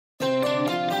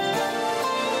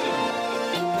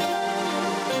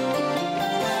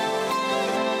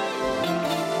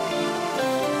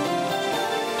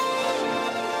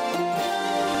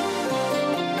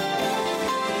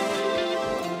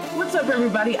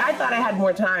everybody. I thought I had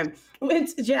more time.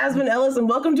 It's Jasmine Ellis, and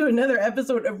welcome to another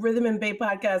episode of Rhythm and Bae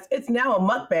Podcast. It's now a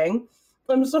mukbang.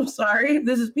 I'm so sorry.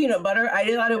 This is peanut butter.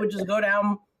 I thought it would just go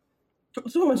down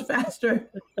so much faster.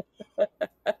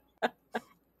 I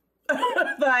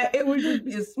thought it would just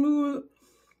be a smooth.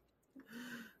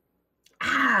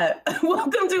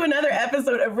 Welcome to another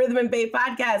episode of Rhythm and Bae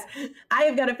Podcast. I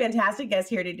have got a fantastic guest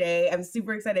here today. I'm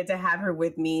super excited to have her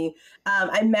with me.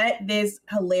 I met this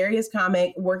hilarious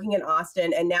comic working in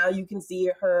Austin, and now you can see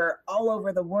her all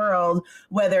over the world,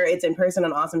 whether it's in person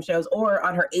on awesome shows or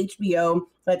on her HBO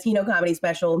Latino comedy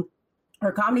special,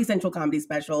 her Comedy Central comedy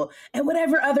special, and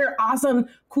whatever other awesome,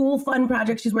 cool, fun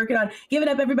projects she's working on. Give it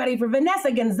up, everybody, for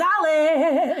Vanessa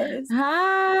Gonzalez.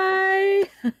 Hi.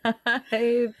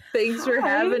 Hi. Thanks for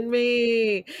having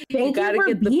me. Thank you gotta for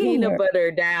get the being peanut here. butter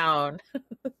down.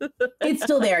 It's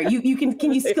still there.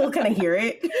 Can you still kind of hear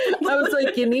it? I was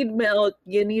like, you need milk.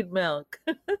 You need milk.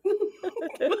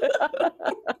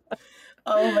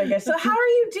 Oh my gosh. So how are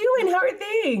you doing? How are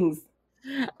things?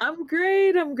 I'm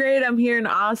great. I'm here in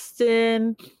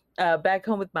Austin, back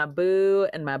home with my boo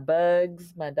and my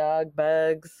bugs, my dog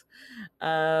Bugs.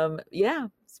 Yeah,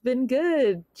 it's been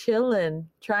good. Chilling,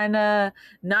 trying to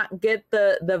not get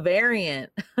the variant.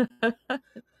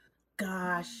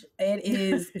 Gosh, it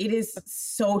is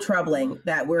so troubling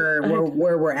that we're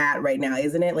where we're at right now,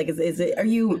 isn't it? Like, is it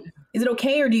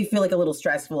okay, or do you feel like a little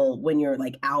stressful when you're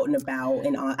like out and about?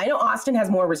 And I know Austin has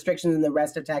more restrictions than the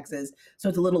rest of Texas, so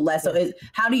it's a little less. So,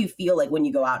 how do you feel like when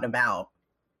you go out and about?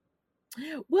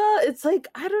 Well, it's like,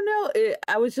 I don't know.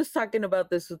 I was just talking about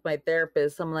this with my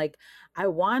therapist. I'm like, I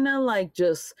want to like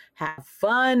just have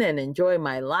fun and enjoy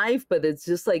my life, but it's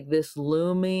just like this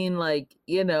looming, like,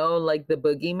 like the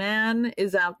boogeyman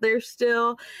is out there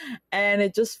still. And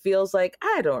it just feels like,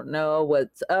 I don't know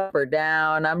what's up or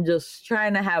down. I'm just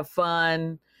trying to have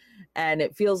fun. And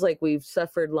it feels like we've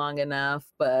suffered long enough,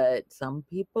 but some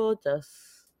people just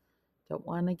don't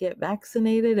want to get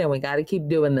vaccinated, and we got to keep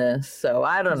doing this. So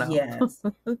I don't know. Yes.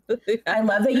 I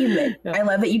love that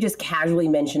you just casually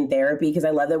mentioned therapy, because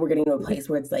I love that we're getting to a place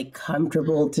where it's like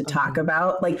comfortable to talk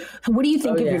about. Like, what do you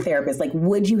think of your therapist? Like,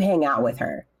 would you hang out with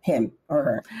him or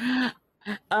her?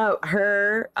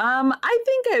 Her. I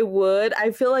think I would.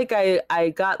 I feel like I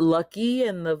got lucky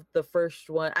in the first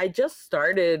one. I just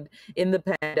started in the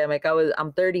pandemic.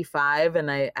 I'm 35 and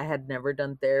I had never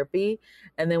done therapy.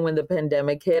 And then when the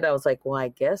pandemic hit, I was like, well, I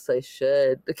guess I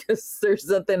should, because there's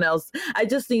nothing else. I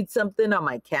just need something on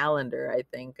my calendar. I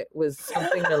think it was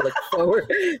something to look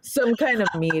forward, some kind of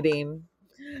meeting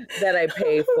that I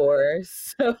pay for.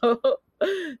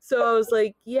 So I was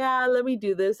like, yeah, let me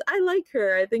do this. I like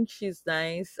her. I think she's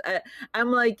nice.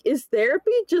 I'm like, is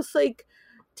therapy just like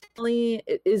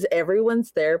is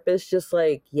everyone's therapist just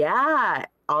like, yeah,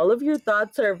 all of your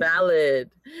thoughts are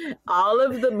valid. All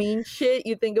of the mean shit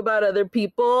you think about other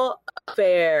people,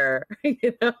 fair.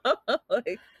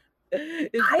 Like,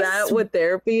 is that what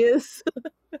therapy is?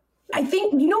 I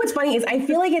think, what's funny is I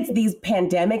feel like it's these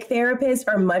pandemic therapists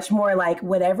are much more like,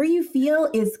 whatever you feel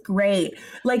is great.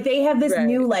 Like, they have this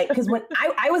new, like, because when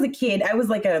I was a kid, I was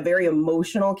like a very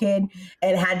emotional kid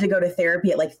and had to go to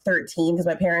therapy at like 13 because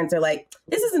my parents are like,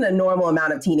 this isn't a normal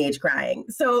amount of teenage crying.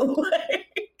 So,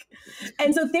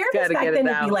 and so therapists back then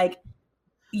would be like,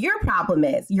 your problem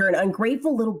is you're an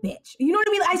ungrateful little bitch. You know what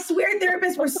I mean? I swear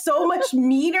therapists were so much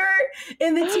meaner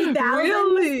in the 2000s.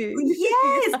 Really?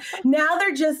 Yes. Now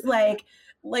they're just like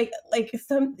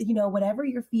some, whatever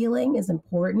you're feeling is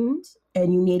important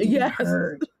and you need to be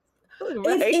heard.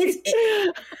 Right.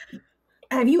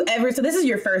 Have you ever, so this is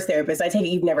your first therapist. I take it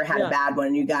you've never had a bad one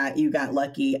and you got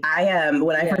lucky.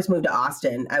 When I first moved to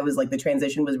Austin, I was like, the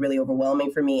transition was really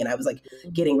overwhelming for me. And I was like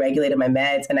getting regulated my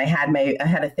meds. And I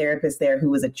had a therapist there who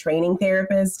was a training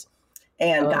therapist,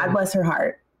 and God bless her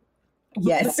heart.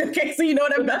 Yes. Okay. So you know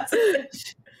what I'm about to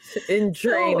say. In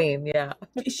training,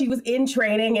 she was in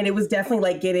training, and it was definitely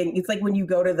like it's like when you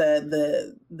go to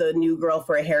the new girl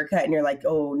for a haircut and you're like,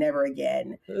 oh, never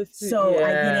again. So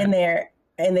I get in there,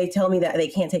 and they tell me that they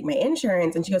can't take my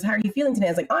insurance. And she goes, how are you feeling today? I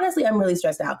was like, honestly, I'm really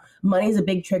stressed out. Money's a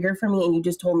big trigger for me. And you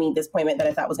just told me this appointment that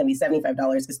I thought was going to be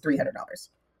 $75 is $300.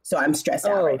 So I'm stressed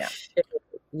out right now. Shit.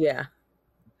 Yeah.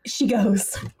 She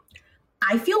goes,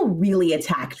 I feel really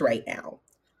attacked right now.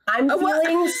 I'm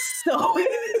feeling so...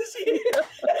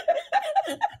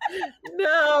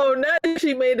 No, not that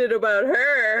she made it about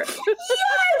her.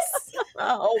 Yes!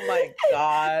 Oh my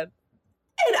God.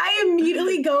 And I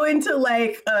immediately go into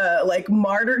like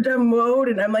martyrdom mode,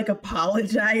 and I'm like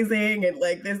apologizing and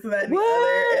like this and that and the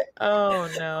other. Oh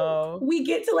no. We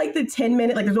get to like the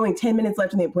 10-minute, like there's only 10 minutes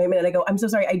left in the appointment, and I go, I'm so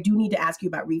sorry, I do need to ask you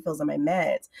about refills on my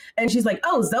meds. And she's like,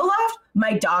 oh, Zoloft?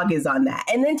 My dog is on that.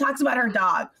 And then talks about her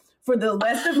dog for the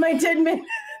rest of my 10 minutes.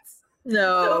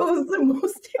 No. So it was the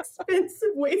most expensive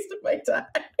waste of my time.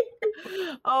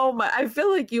 Oh my, I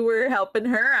feel like you were helping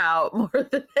her out more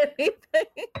than anything.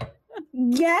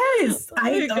 Yes.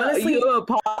 I honestly, you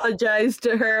apologized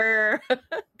to her.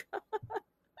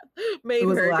 Made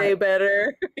her day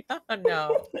better.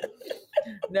 No.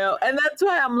 And that's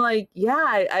why I'm like,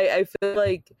 yeah, I feel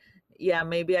like, yeah,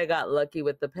 maybe I got lucky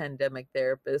with the pandemic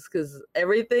therapist, because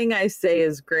everything I say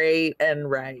is great and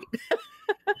right.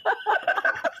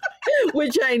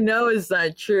 Which I know is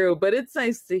not true, but it's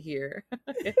nice to hear.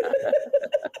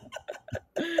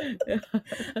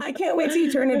 I can't wait till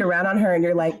you turn it around on her and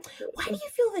you're like, why do you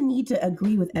feel the need to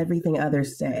agree with everything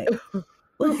others say?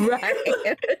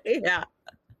 Right. Yeah.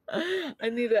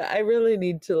 I really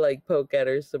need to like poke at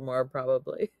her some more,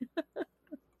 probably.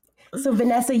 So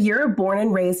Vanessa, you're a born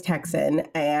and raised Texan,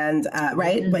 and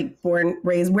right? Like born,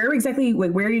 raised, where exactly,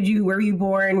 like where were you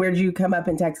born? Where did you come up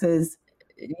in Texas?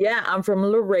 Yeah, I'm from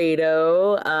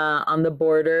Laredo, on the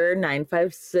border,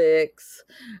 956.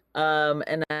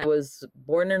 And I was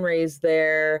born and raised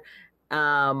there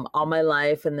all my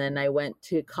life. And then I went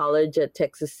to college at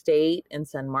Texas State in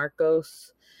San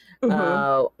Marcos.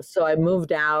 So I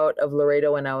moved out of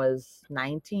Laredo when I was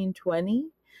 19, 20.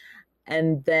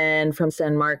 And then from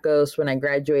San Marcos, when I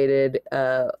graduated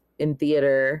in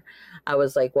theater, I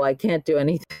was like, well, I can't do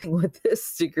anything with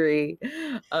this degree.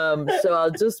 So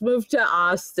I'll just move to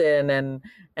Austin. And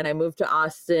I moved to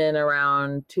Austin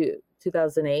around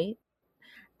 2008.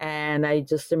 And I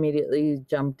just immediately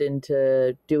jumped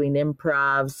into doing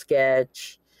improv,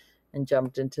 sketch, and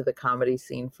jumped into the comedy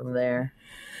scene from there.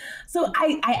 So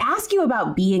I ask you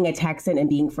about being a Texan and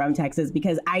being from Texas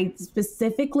because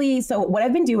so what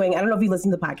I've been doing, I don't know if you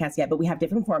listened to the podcast yet, but we have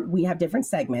different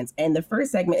segments. And the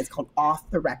first segment is called Off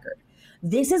the Record.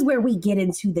 This is where we get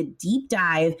into the deep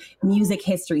dive music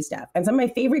history stuff. And some of my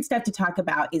favorite stuff to talk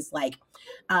about is like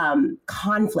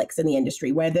conflicts in the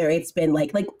industry, whether it's been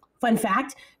like fun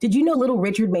fact, did you know Little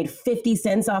Richard made 50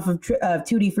 cents off of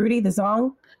Tutti Frutti, the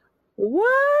song?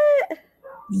 What?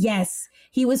 Yes,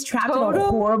 he was trapped in a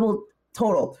horrible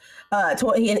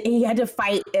he had to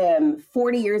fight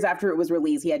 40 years after it was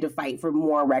released. He had to fight for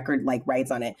more record like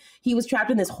rights on it. He was trapped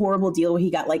in this horrible deal where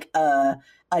he got like a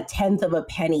tenth of a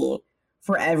penny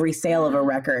for every sale of a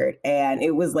record, and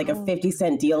it was like a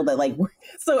 50-cent deal that like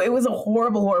so it was a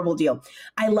horrible deal.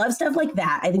 I love stuff like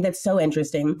that. I think that's so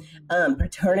interesting.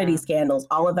 Paternity scandals,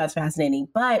 all of that's fascinating.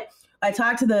 But I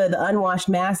talked to the unwashed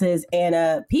masses,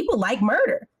 and people like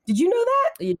murder. Did you know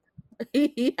that?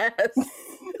 Yes.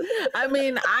 I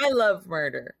mean, I love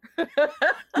murder.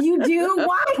 You do?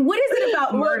 Why? What is it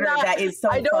about murder that is so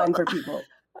fun for people?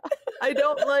 I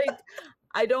don't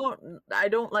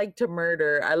like to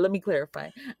murder. Let me clarify.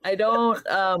 I don't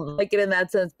like it in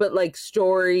that sense, but like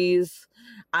stories.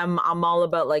 I'm all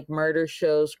about like murder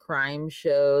shows, crime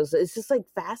shows. It's just like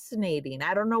fascinating.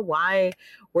 I don't know why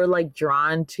we're like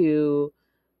drawn to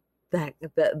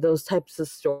those types of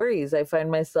stories. I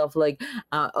find myself like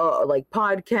like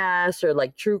podcasts or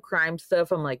like true crime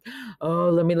stuff. I'm like, oh,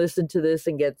 let me listen to this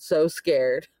and get so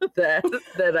scared that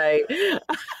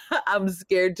I'm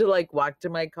scared to like walk to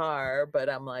my car, but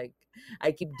I'm like,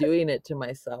 I keep doing it to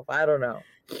myself. I don't know.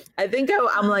 I think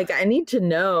I'm like, I need to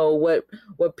know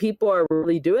what people are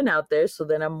really doing out there, so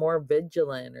then I'm more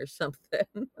vigilant or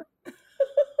something.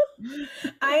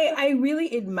 I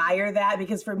really admire that,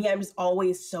 because for me, I'm just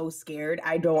always so scared.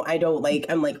 I don't like,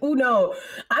 I'm like, oh no,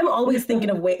 I'm always thinking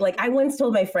of like I once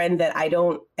told my friend that I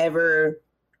don't ever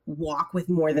walk with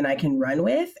more than I can run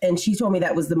with. And she told me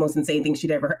that was the most insane thing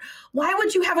she'd ever heard. Why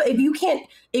would you have, if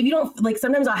you don't, like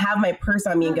sometimes I'll have my purse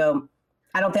on me and go,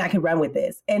 I don't think I can run with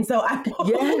this. And so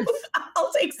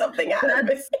I'll take something out of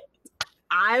it.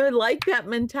 I would like that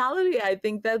mentality. I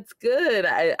think that's good.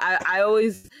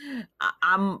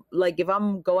 I'm like, if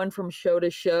I'm going from show to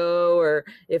show, or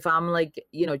if I'm like,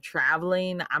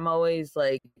 traveling, I'm always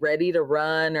like ready to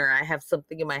run, or I have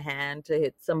something in my hand to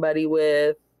hit somebody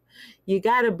with. You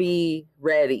got to be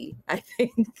ready, I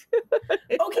think.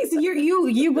 Okay, so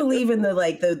you believe in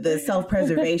the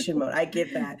self-preservation mode. I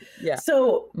get that. Yeah.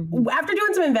 So after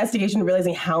doing some investigation,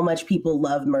 realizing how much people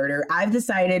love murder, I've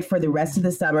decided for the rest of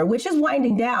the summer, which is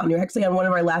winding down. You're actually on one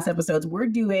of our last episodes. We're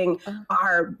doing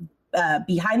our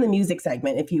behind the music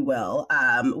segment, if you will,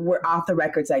 we're off the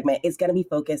record segment, is going to be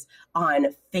focused on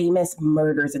famous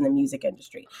murders in the music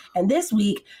industry. And this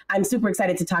week, I'm super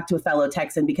excited to talk to a fellow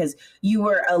Texan because you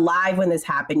were alive when this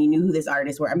happened. You knew who this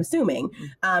artist were, I'm assuming.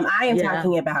 I am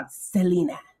talking about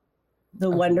Selena, the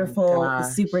wonderful,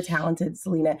 super talented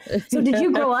Selena. So did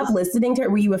you grow up listening to her?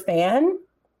 Were you a fan?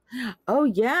 Oh,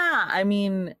 yeah. I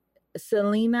mean,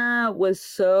 Selena was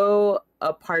so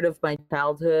a part of my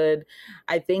childhood.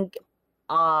 I think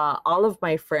all of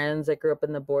my friends that grew up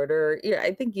in the border,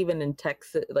 I think even in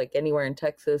Texas, like anywhere in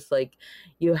Texas, like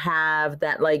you have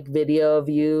that like video of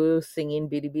you singing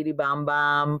Bidi Bidi Bam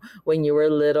Bam when you were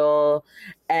little.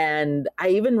 And I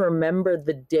even remember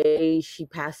the day she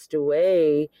passed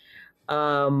away.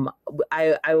 My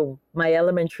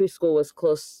elementary school was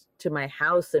close to my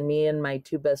house, and me and my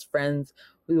two best friends,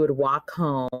 we would walk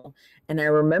home. And I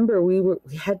remember we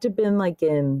had to been like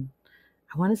in,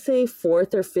 I want to say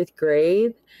 4th or 5th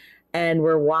grade, and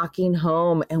we're walking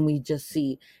home and we just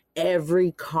see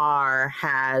every car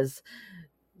has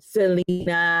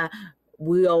Selena,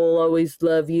 we'll always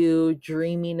love you,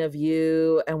 dreaming of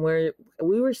you. And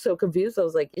we were so confused. I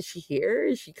was like, is she here?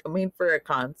 Is she coming for a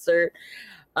concert?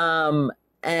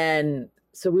 And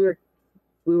so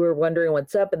we were wondering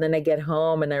what's up. And then I get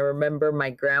home and I remember my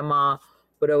grandma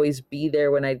would always be there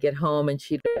when I'd get home, and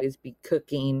she'd always be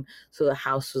cooking. So the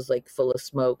house was like full of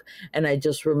smoke. And I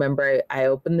just remember I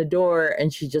opened the door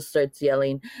and she just starts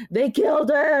yelling, "They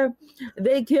killed her!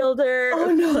 They killed her!"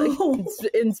 Oh no.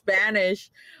 Like, in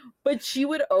Spanish. But she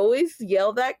would always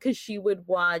yell that because she would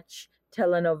watch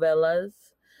telenovelas.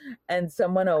 And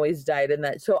someone always died in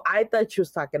that. So I thought she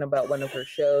was talking about one of her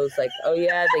shows, like, oh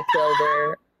yeah, they killed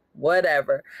her,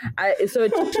 whatever. So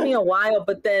it took me a while,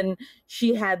 but then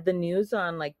she had the news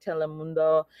on like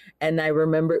Telemundo, and I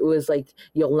remember it was like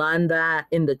Yolanda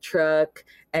in the truck,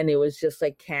 and it was just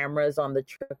like cameras on the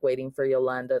truck waiting for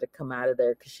Yolanda to come out of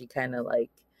there because she kind of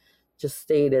like just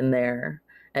stayed in there,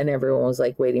 and everyone was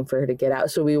like waiting for her to get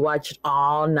out. So we watched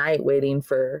all night waiting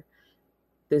for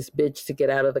this bitch to get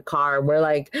out of the car, and we're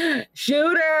like,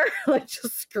 shoot her, like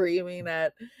just screaming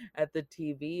at the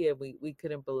TV, and we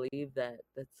couldn't believe that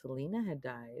Selena had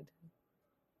died.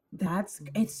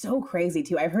 It's so crazy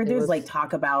too. I've heard there's like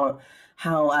talk about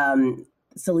how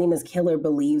Selena's killer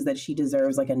believes that she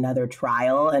deserves like another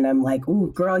trial, and I'm like,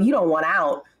 ooh, girl, you don't want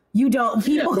out. You don't.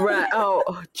 People, right?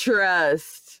 Oh,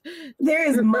 trust. There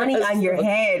is money on your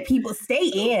head. People stay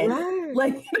in. Right.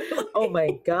 Like, oh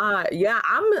my God. Yeah,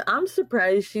 I'm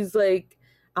surprised.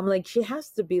 I'm like, she has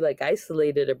to be like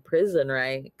isolated in prison,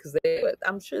 right? Because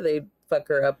I'm sure they'd fuck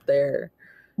her up there.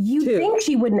 You think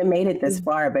she wouldn't have made it this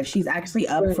far, but she's actually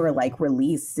up for like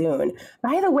release soon.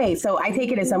 By the way, so I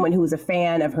take it as someone who was a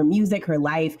fan of her music, her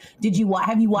life.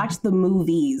 Have you watched the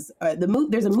movies?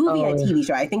 There's a movie and a TV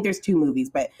show. I think there's 2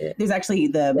 movies, but there's actually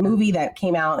the movie that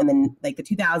came out in the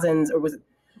 2000s, or was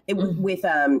it with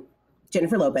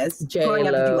Jennifer Lopez? Growing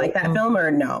up, did you like that film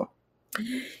or no?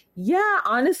 Yeah,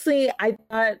 honestly, I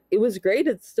thought it was great.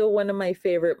 It's still one of my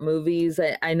favorite movies.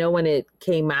 I know when it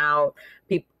came out,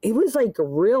 it was like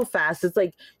real fast. It's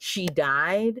like she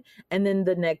died, and then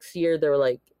the next year they were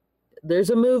like,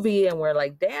 there's a movie, and we're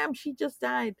like, damn, she just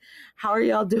died. How are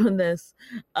y'all doing this?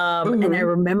 And I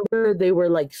remember they were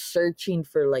like searching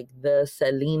for like the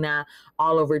Selena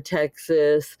all over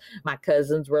Texas. My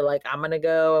cousins were like, I'm gonna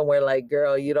go, and we're like,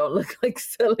 girl, you don't look like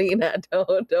Selena.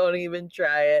 Don't even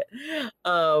try it.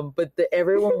 But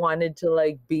everyone wanted to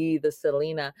like be the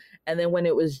Selena. And then when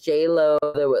it was J-Lo,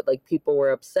 people were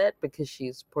upset because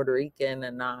she's Puerto Rican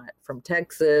and not from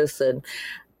Texas. And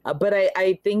but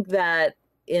I think that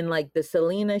in like the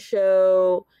Selena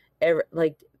show, I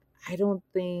don't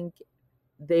think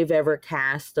they've ever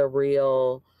cast a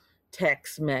real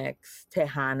Tex-Mex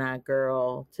Tejana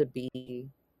girl to be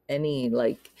any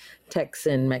like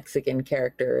Texan Mexican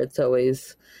character. It's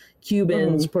always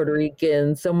Cubans, Puerto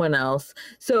Ricans, someone else.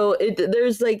 So it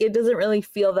doesn't really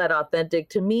feel that authentic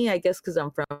to me, I guess, because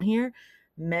I'm from here.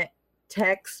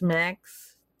 Tex-Mex,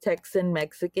 Texan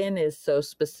Mexican is so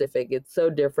specific. It's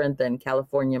so different than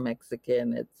California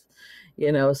Mexican. It's,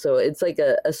 so it's like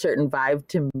a certain vibe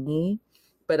to me.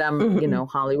 But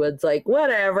Hollywood's like,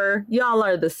 whatever, y'all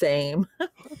are the same.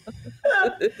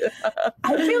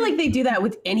 I feel like they do that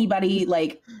with anybody.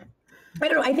 Like, I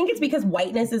don't know. I think it's because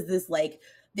whiteness is this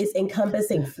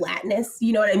encompassing flatness.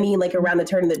 You know what I mean? Like around the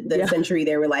turn of the century,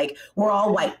 they were like, we're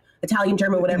all white. Italian,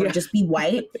 German, whatever, just be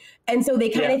white. And so they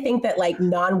kind of think that like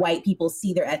non-white people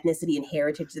see their ethnicity and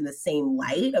heritage in the same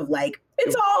light of like,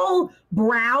 it's all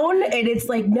brown. And it's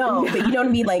like, no, but you know what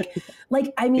I mean?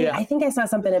 I mean, I think I saw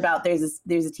something about there's a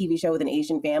TV show with an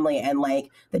Asian family and like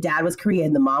the dad was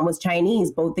Korean, the mom was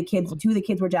Chinese, two of the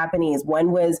kids were Japanese.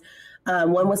 One was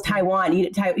Taiwan, you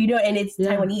know, and it's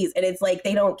Taiwanese, and it's like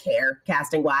they don't care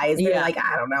casting wise. They're like,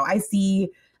 I don't know. I see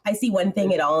one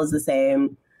thing, it all is the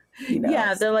same. You know?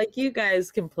 Yeah, they're like, you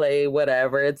guys can play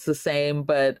whatever, it's the same.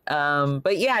 But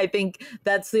yeah, I think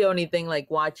that's the only thing like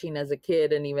watching as a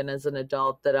kid and even as an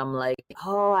adult that I'm like,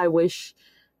 oh, I wish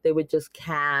they would just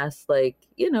cast like,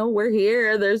 you know, we're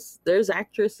here. There's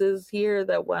actresses here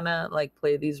that wanna like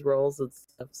play these roles and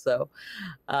stuff. So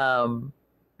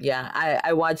yeah,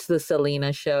 I watched the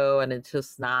Selena show and it's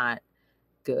just not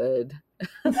good.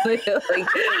 like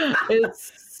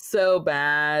it's so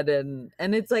bad and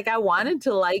it's like I wanted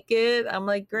to like it. I'm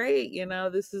like, great, you know,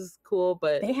 this is cool,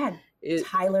 but they had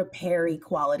Tyler Perry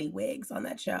quality wigs on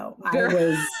that show.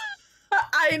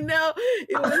 I know,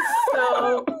 it was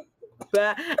so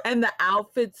bad. And the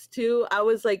outfits too. I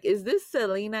was like, is this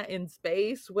Selena in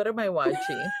space? What am I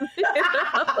watching? You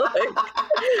know,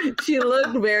 like, she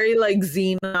looked very like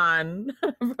Xenon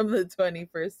from the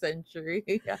 21st century.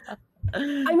 Yeah.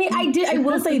 I mean, I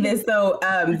will say this though.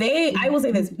 I will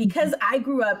say this because I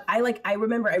grew up, I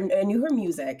remember I knew her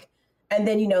music. And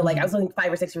then, you know, like I was only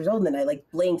 5 or 6 years old and then I like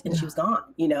blinked and she was gone,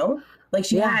 you know, like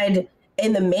she had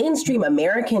in the mainstream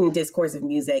American discourse of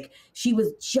music, she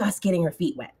was just getting her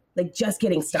feet wet. Like just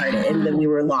getting started, and then we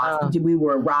were lost. We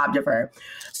were robbed of her.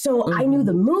 So I knew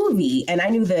the movie, and I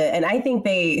knew and I think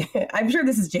I'm sure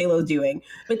this is J-Lo doing,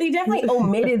 but they definitely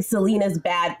omitted Selena's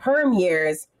bad perm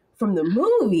years from the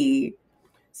movie.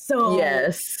 So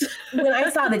yes, when I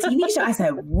saw the TV show, I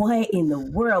said, "What in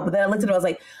the world?" But then I looked at it, I was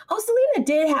like, "Oh, Selena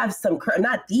did have some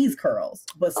not these curls,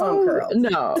 but some curls."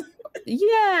 No.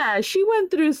 Yeah, she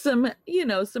went through some, you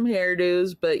know, some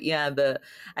hairdos, but yeah,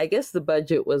 I guess the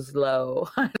budget was low.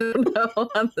 I don't know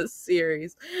on the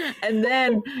series. And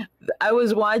then I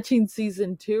was watching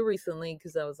season 2 recently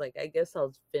because I was like, I guess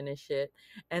I'll finish it.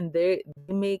 And they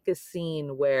make a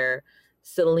scene where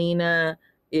Selena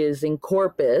is in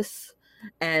Corpus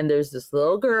and there's this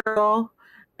little girl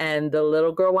and the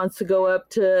little girl wants to go up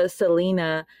to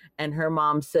Selena and her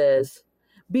mom says,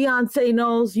 Beyonce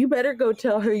knows, you better go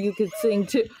tell her you can sing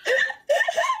too.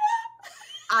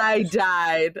 I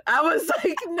died. I was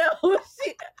like, no,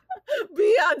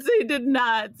 Beyonce did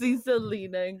not see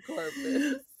Selena in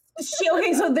Corpus.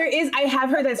 Okay, so I have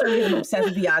heard that somebody is obsessed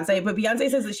with Beyonce, but Beyonce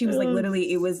says that she was like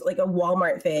literally, it was like a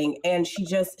Walmart thing, and she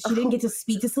didn't get to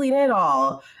speak to Selena at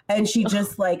all, and she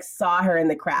just like saw her in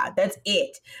the crowd. That's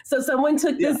it. So someone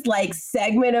took this like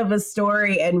segment of a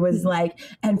story and was like,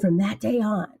 and from that day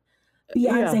on,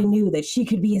 Beyonce knew that she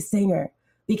could be a singer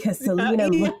because Selena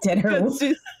looked at her.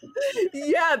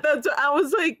 Yeah, that's what I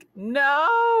was like,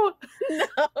 no.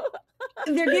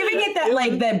 They're giving it that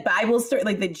like that Bible story,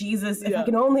 like the Jesus, if I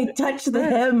can only touch the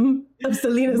hem of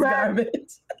Selena's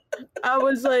garment. I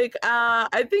was like,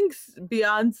 I think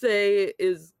Beyonce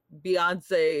is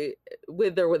Beyonce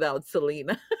with or without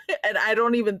Selena. And I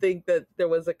don't even think that there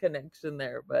was a connection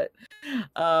there, but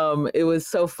it was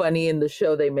so funny in the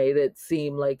show. They made it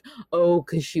seem like, oh,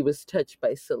 because she was touched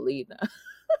by Selena.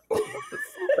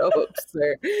 So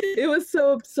absurd. It was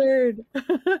so absurd.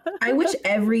 I wish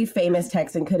every famous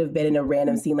Texan could have been in a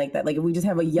random scene like that. Like if we just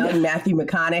have a young Matthew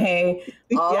McConaughey.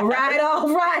 All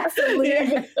right,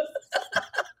 Selena.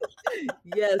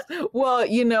 Yes. Well,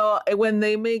 you know, when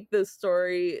they make the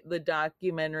story, the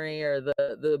documentary or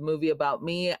the movie about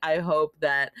me, I hope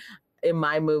that in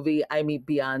my movie I meet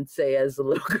Beyonce as a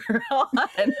little girl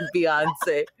and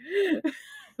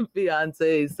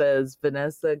Beyonce says,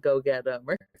 Vanessa, go get him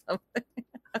or something.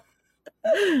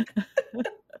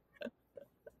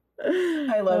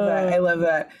 I love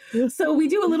that. So we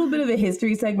do a little bit of a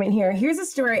history segment here. Here's a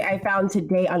story I found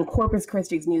today on Corpus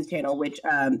Christi's news channel, which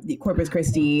the Corpus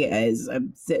Christi is a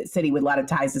city with a lot of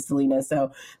ties to Selena.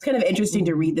 So it's kind of interesting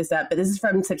to read this up. But this is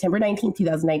from September 19th,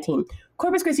 2019.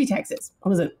 Corpus Christi, Texas.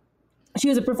 She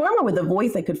was a performer with a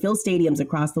voice that could fill stadiums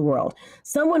across the world.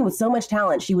 Someone with so much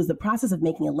talent, she was the process of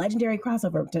making a legendary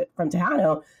crossover from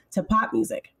Tejano to pop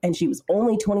music. And she was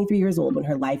only 23 years old when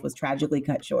her life was tragically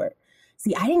cut short.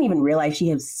 See, I didn't even realize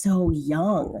she was so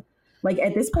young. Like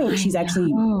at this point, she's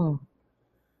actually,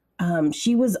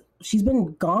 she's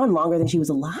been gone longer than she was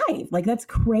alive. Like that's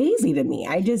crazy to me.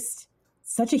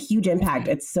 Such a huge impact.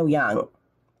 It's so young.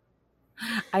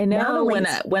 I know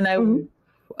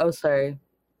oh, sorry.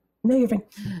 No, you're fine.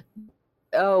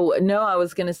 Oh, no, I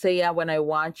was gonna say, yeah, when I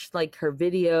watch like her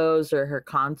videos or her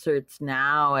concerts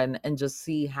now and just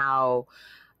see how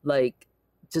like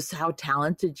just how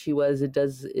talented she was, it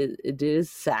is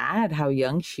sad how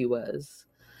young she was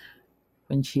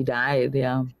when she died.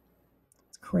 Yeah.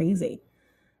 It's crazy.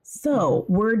 So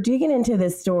we're digging into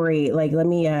this story. Like, let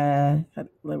me, where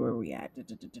are we at?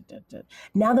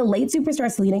 Now, the late superstar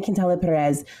Selena Quintanilla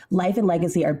Perez life and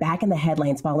legacy are back in the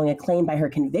headlines following a claim by her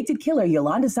convicted killer,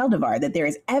 Yolanda Saldivar, that there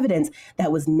is evidence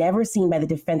that was never seen by the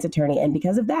defense attorney. And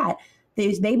because of that,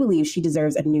 they believe she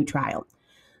deserves a new trial.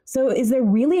 So is there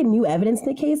really a new evidence in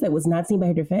the case that was not seen by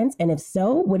her defense? And if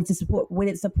so, would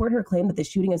it support her claim that the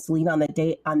shooting of Selena on that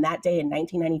day in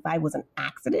 1995 was an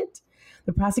accident?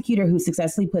 The prosecutor who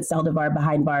successfully put Saldivar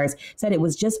behind bars said it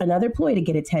was just another ploy to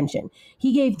get attention.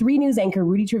 He gave 3 News anchor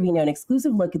Rudy Trevino an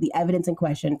exclusive look at the evidence in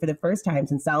question for the first time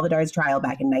since Saldivar's trial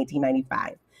back in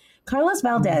 1995. Carlos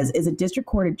Valdez is a district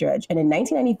court judge, and in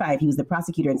 1995, he was the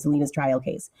prosecutor in Selena's trial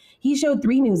case. He showed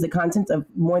 3 News the contents of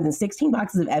more than 16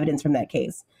 boxes of evidence from that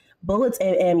case. Bullets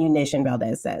and ammunition,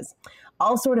 Valdez says.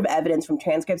 All sort of evidence from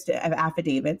transcripts of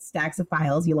affidavits, stacks of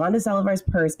files, Yolanda Saldivar's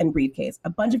purse and briefcase, a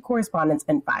bunch of correspondence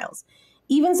and files.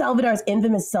 Even Salvador's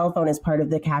infamous cell phone is part of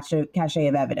the cache of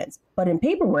evidence. But in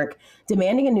paperwork,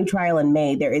 demanding a new trial in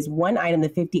May, there is one item the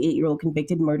 58-year-old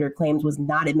convicted murderer claims was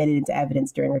not admitted into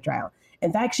evidence during her trial.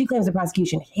 In fact, she claims the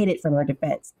prosecution hid it from her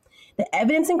defense. The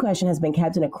evidence in question has been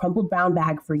kept in a crumpled brown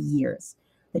bag for years.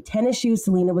 The tennis shoes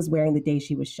Selena was wearing the day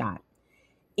she was shot.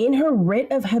 In her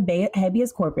writ of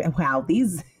habeas corpus, wow,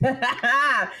 these y'all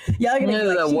are gonna be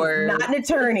like, she's not an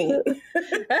attorney.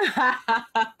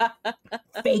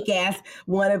 Fake ass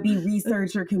wannabe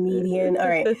researcher comedian. All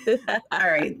right.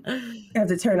 I have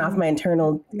to turn off my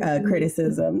internal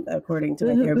criticism, according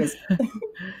to my therapist.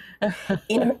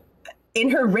 In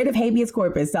her writ of habeas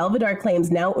corpus, Saldivar claims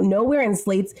now nowhere in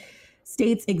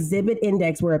State's exhibit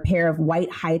index were a pair of white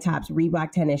high-tops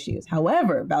Reebok tennis shoes.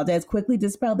 However, Valdez quickly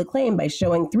dispelled the claim by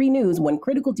showing 3 News one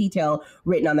critical detail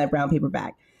written on that brown paper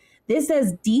bag. This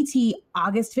says DT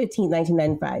August 15,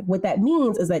 1995. What that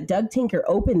means is that Doug Tinker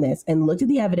opened this and looked at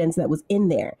the evidence that was in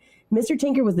there. Mr.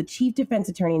 Tinker was the chief defense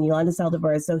attorney in Yolanda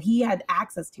Saldivar, so he had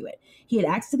access to it. He had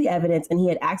access to the evidence, and he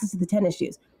had access to the tennis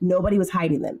shoes. Nobody was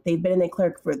hiding them. They've been in the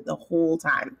clerk for the whole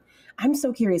time. I'm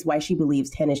so curious why she believes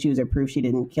tennis shoes are proof she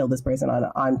didn't kill this person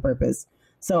on purpose.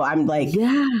 So I'm like,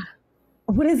 yeah,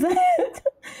 what is that?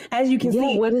 As you can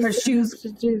see, what is her shoes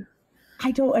to do?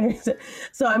 I don't understand.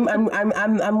 So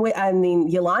I mean,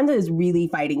 Yolanda is really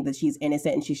fighting that she's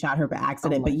innocent and she shot her by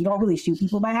accident, but you don't really shoot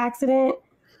people by accident.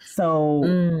 So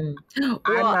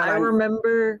I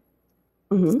remember.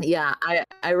 Mm-hmm. Yeah,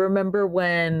 I remember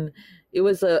when it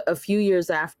was a few years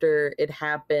after it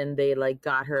happened, they like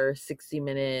got her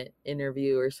 60-minute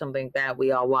interview or something that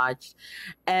we all watched,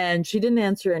 and she didn't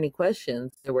answer any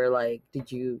questions. They were like, "Did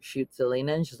you shoot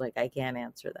Selena?" And she's like, "I can't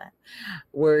answer that."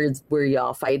 Were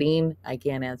y'all fighting? I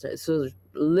can't answer it. So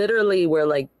literally, we're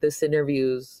like, this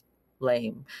interview's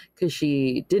lame because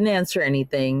she didn't answer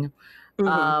anything.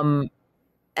 Mm-hmm.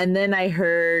 And then I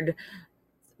heard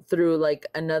through like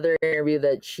another interview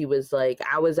that she was like,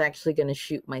 I was actually going to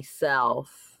shoot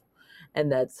myself,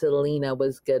 and that Selena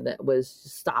was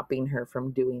stopping her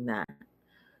from doing that.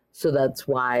 So that's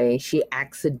why she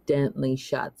accidentally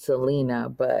shot Selena,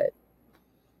 but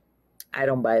I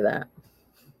don't buy that.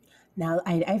 Now,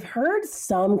 I've heard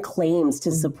some claims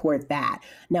to support that.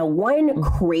 Now, one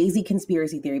crazy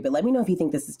conspiracy theory, but let me know if you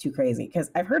think this is too crazy, because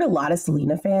I've heard a lot of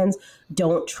Selena fans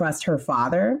don't trust her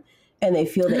father, and they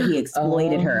feel that he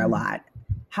exploited her a lot.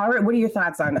 What are your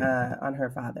thoughts on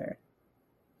her father?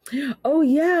 Oh,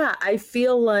 yeah. I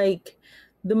feel like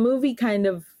the movie kind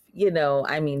of,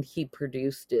 I mean, he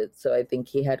produced it, so I think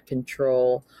he had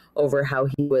control over how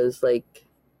he was like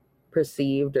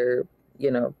perceived or,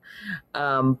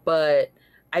 but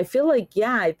I feel like,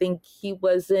 yeah, I think he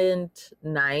wasn't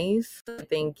nice. I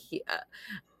think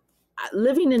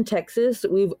living in Texas,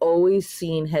 we've always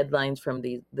seen headlines from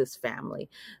this family.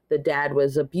 The dad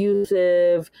was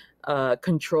abusive,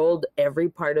 controlled every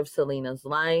part of Selena's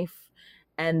life.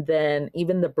 And then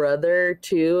even the brother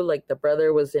too, like the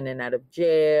brother was in and out of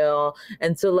jail.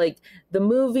 And so like the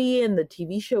movie and the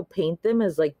TV show paint them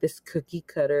as like this cookie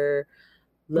cutter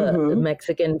the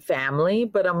Mexican family.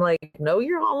 But I'm like, no,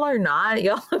 you all are not.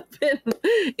 Y'all have been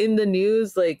in the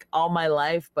news like all my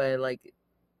life by like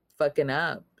fucking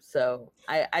up. So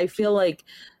I feel like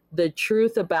the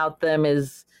truth about them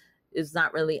is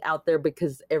not really out there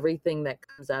because everything that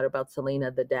comes out about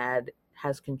Selena, the dad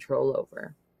has control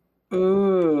over.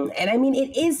 And I mean,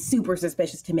 it is super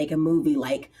suspicious to make a movie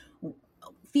like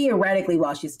theoretically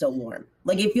while she's still warm.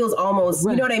 Like it feels almost,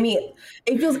 you know what I mean?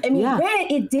 It feels, I mean,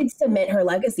 granted, it did cement her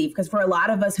legacy because for a lot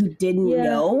of us who didn't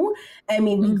know, I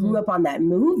mean, we grew up on that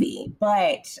movie.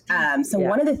 But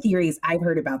one of the theories I've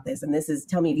heard about this, and this is,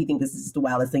 tell me if you think this is the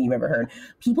wildest thing you've ever heard.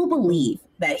 People believe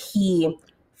that he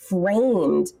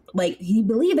believed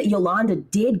that Yolanda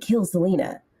did kill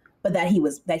Selena, but that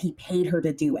he paid her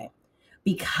to do it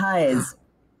because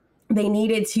they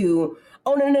needed to.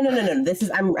 Oh, no. This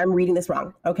is, I'm reading this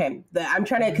wrong. Okay. I'm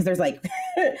trying to, because there's like,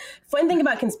 fun thing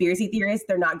about conspiracy theorists,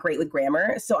 they're not great with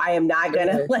grammar. So I am not going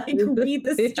to read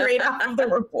this straight off of the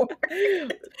report.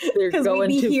 They're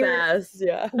going too fast.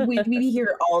 Yeah. We'd be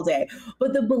here all day.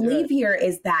 But the belief here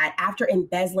is that after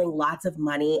embezzling lots of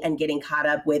money and getting caught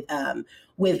up with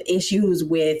issues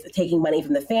with taking money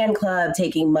from the fan club,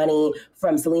 taking money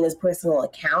from Selena's personal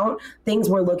account, things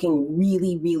were looking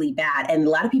really, really bad. And a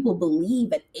lot of people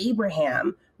believe that Abraham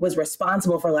was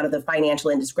responsible for a lot of the financial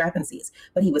indiscrepancies,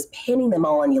 but he was pinning them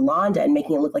all on Yolanda and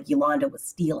making it look like Yolanda was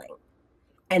stealing.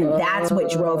 And that's what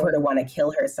drove her to want to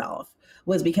kill herself,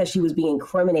 was because she was being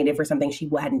incriminated for something she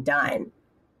hadn't done.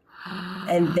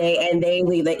 And they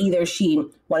believe that either she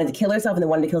wanted to kill herself and then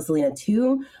wanted to kill Selena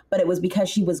too, but it was because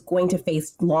she was going to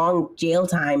face long jail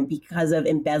time because of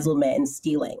embezzlement and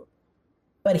stealing.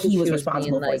 But he was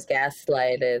responsible for it.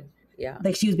 Gaslighted. Yeah.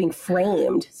 Like she was being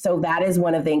framed. So that is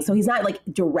one of the things. So he's not like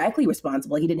directly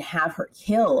responsible. He didn't have her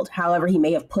killed. However, he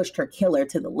may have pushed her killer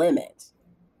to the limit.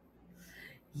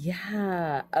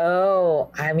 Yeah. Oh,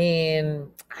 I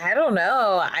mean, I don't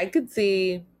know. I could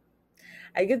see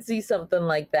something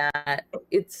like that.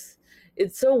 It's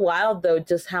so wild though,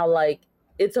 just how like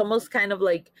it's almost kind of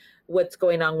like what's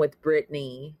going on with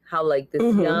Britney, how like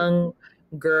this young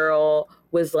girl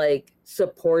was like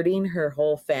supporting her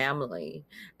whole family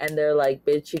and they're like,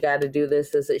 bitch, you got to do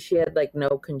this. She had like no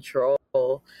control.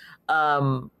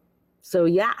 So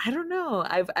yeah, I don't know.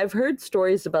 I've heard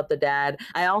stories about the dad.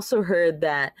 I also heard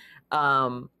that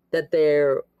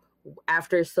that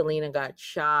after Selena got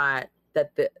shot,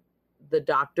 that the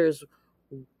doctors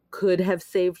could have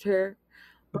saved her,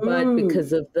 but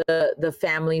because of the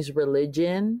family's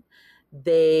religion,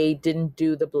 they didn't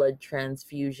do the blood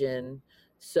transfusion.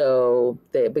 So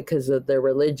because of their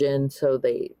religion, so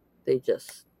they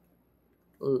just,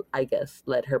 I guess,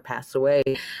 let her pass away.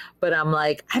 But I'm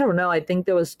like, I don't know. I think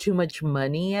there was too much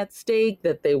money at stake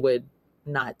that they would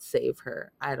not save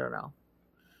her. I don't know.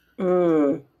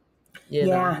 You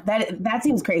know? That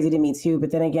seems crazy to me too.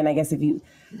 But then again, I guess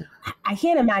I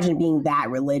can't imagine being that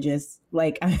religious.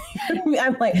 Like I'm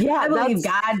like, I believe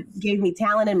God gave me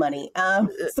talent and money. I've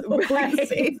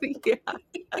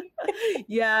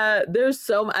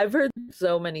heard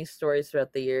so many stories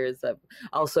throughout the years. I've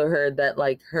also heard that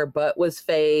like her butt was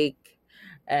fake,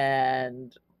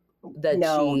 and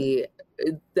that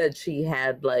she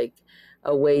had like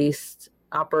a waist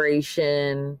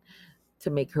operation to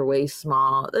make her waist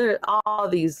small. There are all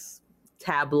these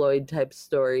tabloid type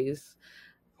stories.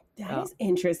 That is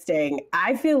interesting.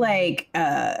 I feel like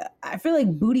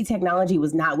booty technology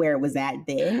was not where it was at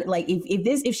then. Like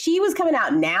if she was coming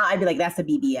out now, I'd be like, that's a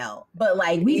BBL. But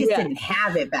like we just didn't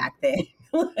have it back then.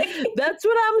 That's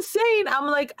what I'm saying. I'm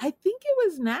like, I think it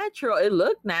was natural. It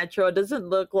looked natural. It doesn't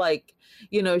look like,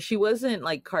 she wasn't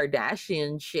like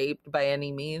Kardashian shaped by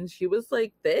any means. She was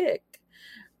like thick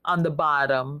on the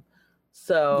bottom.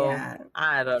 So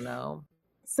I don't know.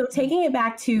 So taking it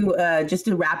back to just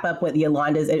to wrap up what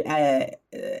Yolanda's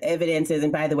evidence is,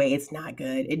 and by the way, it's not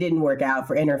good. It didn't work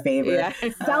out in her favor. Yeah.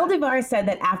 Saldivar said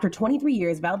that after 23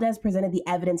 years, Valdez presented the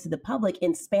evidence to the public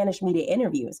in Spanish media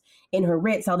interviews. In her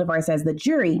writ, Saldivar says the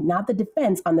jury, not the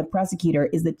defense on the prosecutor,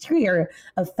 is the trier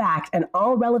of fact and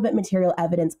all relevant material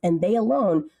evidence, and they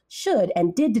alone should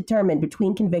and did determine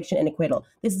between conviction and acquittal.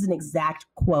 This is an exact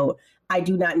quote. I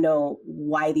do not know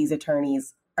why these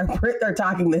attorneys are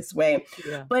talking this way.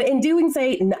 Yeah. But in doing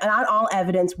so, not all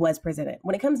evidence was presented.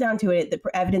 When it comes down to it, the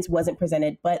evidence wasn't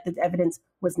presented, but the evidence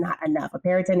was not enough. A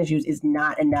pair of tennis shoes is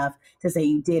not enough to say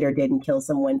you did or didn't kill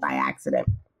someone by accident.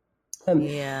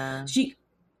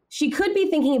 She could be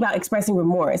thinking about expressing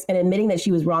remorse and admitting that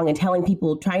she was wrong and telling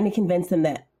people, trying to convince them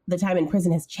that the time in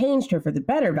prison has changed her for the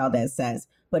better, Valdez says,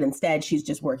 but instead she's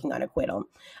just working on acquittal.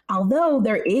 Although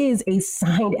there is a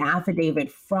signed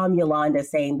affidavit from Yolanda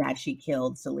saying that she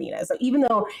killed Selena. So even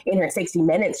though in her 60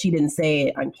 Minutes she didn't say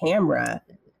it on camera,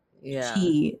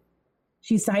 she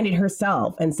signed it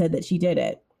herself and said that she did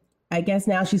it. I guess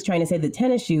now she's trying to say the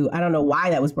tennis shoe, I don't know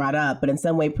why that was brought up, but in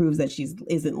some way proves that she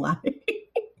isn't lying.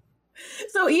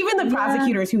 So even the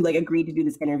prosecutors who like agreed to do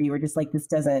this interview were just like, this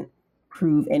doesn't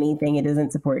prove anything. It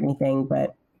doesn't support anything,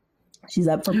 but she's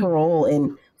up for parole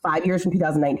in 5 years from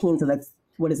 2019. So that's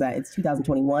what is that? It's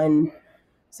 2021.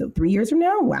 So 3 years from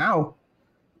now? Wow.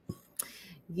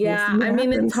 Yeah, I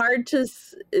mean, it's hard to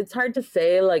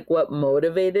say like what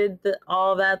motivated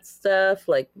all that stuff.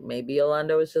 Like maybe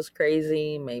Yolanda was just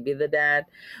crazy, maybe the dad,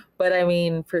 but I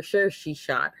mean, for sure she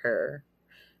shot her,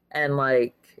 and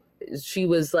like she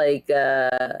was like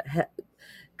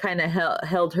kind of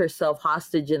held herself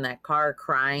hostage in that car,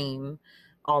 crying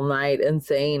all night and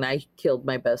saying, "I killed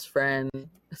my best friend."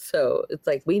 So it's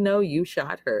like, we know you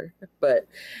shot her, but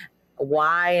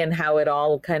why and how it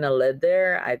all kind of led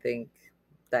there, I think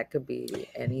that could be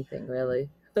anything, really.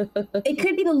 It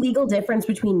could be the legal difference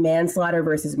between manslaughter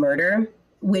versus murder,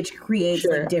 which creates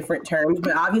like different terms.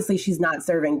 But obviously, she's not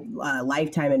serving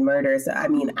lifetime in murder. So I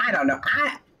mean, I don't know.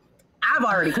 I've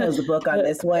already closed the book on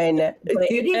this one, but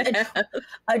it is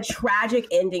a tragic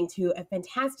ending to a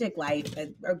fantastic life,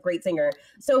 a great singer.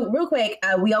 So real quick,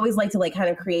 we always like to like kind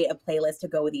of create a playlist to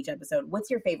go with each episode. What's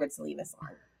your favorite Selena song?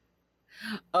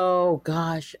 Oh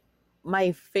gosh.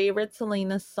 My favorite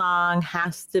Selena song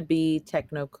has to be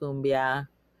Techno Cumbia,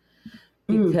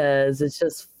 because it's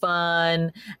just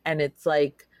fun and it's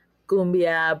like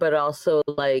cumbia, but also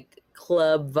like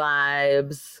club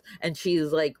vibes, and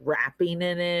she's like rapping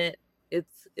in it.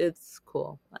 It's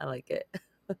cool. I like it.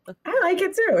 I like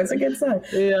it too. It's a good song.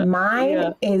 Yeah.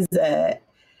 Mine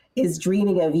is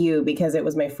Dreaming of You, because it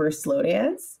was my first slow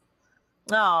dance.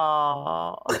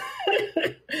 Oh,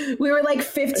 we were like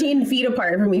 15 feet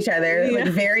apart from each other, like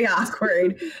very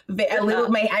awkward.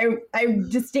 I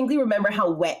distinctly remember how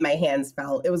wet my hands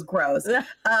felt. It was gross.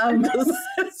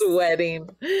 Sweating.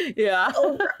 Yeah.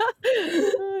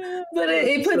 But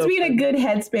it puts me in a good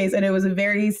headspace, and it was a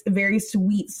very, very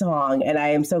sweet song, and I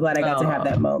am so glad I got to have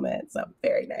that moment. So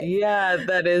very nice. Yeah,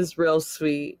 that is real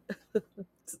sweet.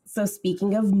 So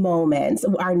speaking of moments,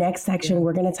 our next section,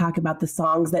 we're going to talk about the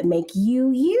songs that make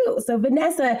you, you. So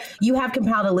Vanessa, you have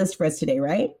compiled a list for us today,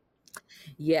 right?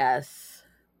 Yes.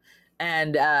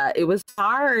 And it was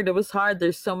hard. It was hard.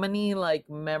 There's so many like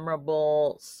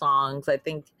memorable songs. I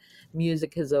think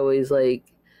music has always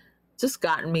like just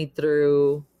gotten me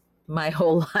through my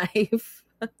whole life.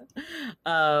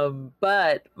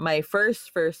 But my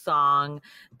first song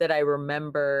that I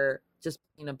remember just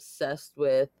being obsessed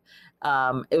with,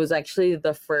 it was actually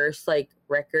the first like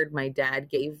record my dad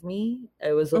gave me.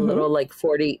 It was a little like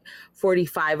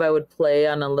 45 I would play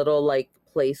on a little like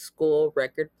play school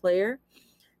record player,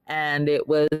 and it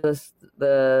was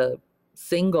the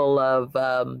single of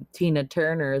Tina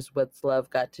Turner's What's Love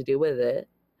Got to Do with It.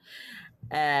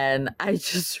 And I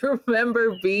just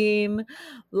remember being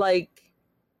like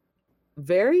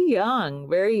very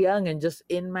young and just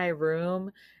in my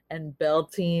room and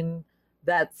belting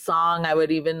that song. I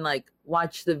would even like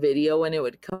watch the video when it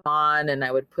would come on, and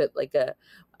I would put like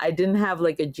I didn't have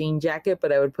like a jean jacket,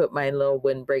 but I would put my little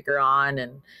windbreaker on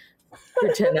and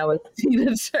pretend I was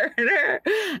Tina Turner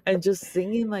and just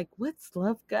singing like, what's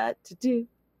love got to do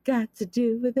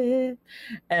with it?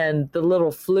 And the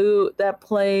little flute that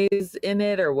plays in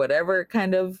it, or whatever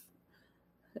kind of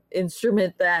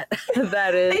instrument that is.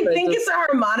 I think it's a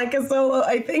harmonica solo.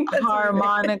 I think that's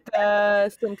harmonica,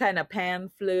 some kind of pan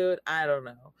flute. I don't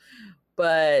know.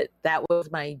 But that was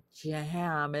my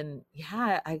jam. And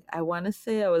yeah, I want to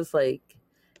say I was like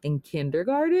in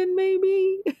kindergarten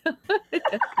maybe.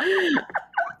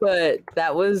 But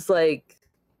that was like,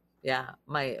 yeah,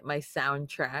 my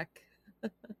soundtrack.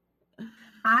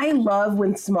 I love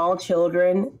when small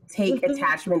children take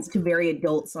attachments to very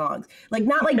adult songs. Like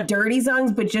not like dirty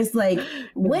songs, but just like,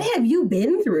 what have you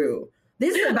been through?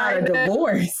 This is about a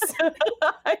divorce.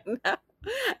 I know.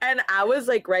 And I was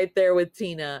like right there with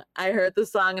Tina. I heard the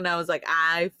song and I was like,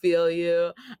 I feel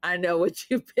you. I know what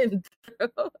you've been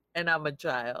through. And I'm a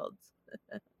child.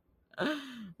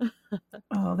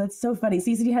 Oh, that's so funny.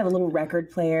 So you said you had a little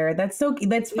record player. That's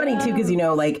funny too, because you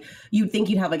know, like you'd think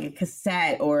you'd have like a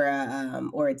cassette or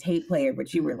a tape player,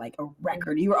 but you were like a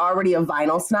record. You were already a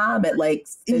vinyl snob at like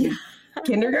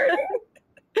kindergarten.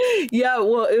 Yeah,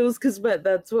 well, it was but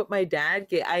that's what my dad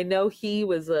gave. I know he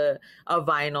was a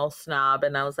vinyl snob,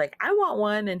 and I was like, I want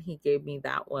one, and he gave me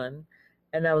that one,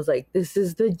 and I was like, this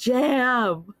is the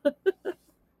jam.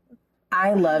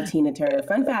 I love Tina Turner.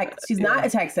 Fun fact, she's not a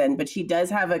Texan, but she does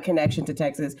have a connection to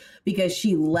Texas because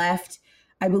she left,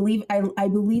 I believe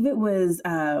it was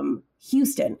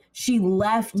Houston. She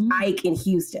left Ike in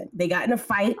Houston. They got in a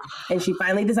fight and she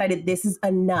finally decided this is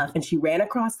enough. And she ran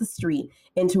across the street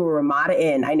into a Ramada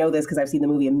Inn. I know this because I've seen the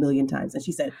movie a million times. And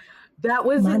she said, that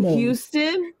was in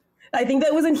Houston? I think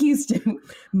that was in Houston.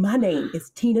 My name is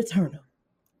Tina Turner.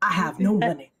 I have no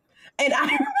money. And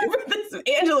I remember this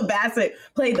Angela Bassett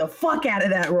played the fuck out of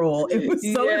that role. It was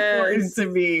so important to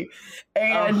me.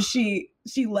 And she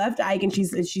left Ike, and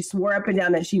she swore up and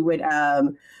down that she would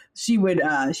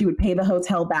pay the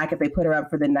hotel back if they put her up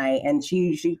for the night. And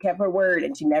she kept her word,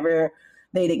 and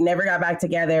they never got back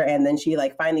together. And then she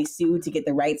like finally sued to get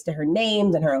the rights to her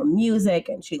names and her own music.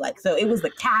 And so it was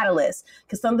the catalyst,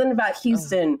 because something about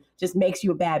Houston just makes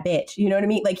you a bad bitch. You know what I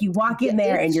mean? Like you walk in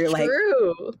there and you're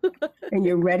true. Like, and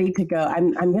you're ready to go.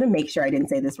 I'm going to make sure I didn't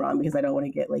say this wrong, because I don't want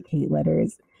to get like hate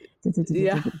letters.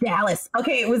 Yeah. Dallas.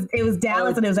 Okay. It was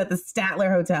Dallas, and it was at the Statler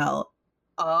Hotel.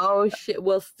 Oh shit.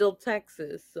 Well, still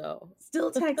Texas.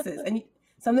 And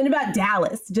something about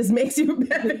Dallas just makes you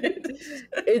better.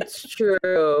 It's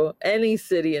true. Any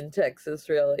city in Texas,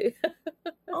 really.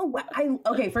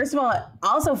 Okay. First of all,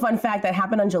 also fun fact that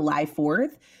happened on July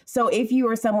 4th. So if you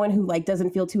are someone who like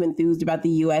doesn't feel too enthused about the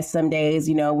U.S. some days,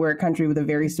 you know, we're a country with a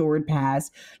very storied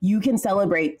past, you can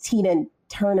celebrate Tina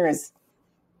Turner's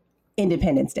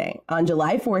Independence Day on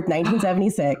July 4th,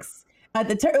 1976. So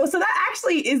that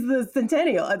actually is the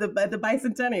centennial, at the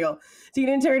bicentennial.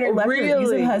 Tina Turner left her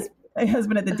abusive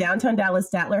husband at the downtown Dallas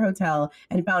Statler Hotel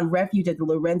and found refuge at the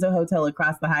Lorenzo Hotel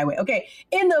across the highway. Okay,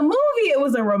 in the movie, it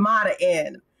was a Ramada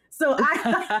Inn. So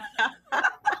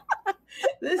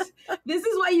this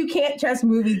is why you can't trust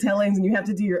movie tellings, and you have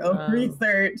to do your own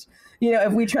research. You know,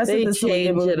 if we trusted the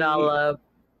Selena movie, it all up.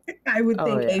 I would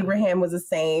think Abraham was a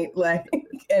saint, like,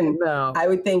 and I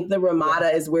would think the Ramada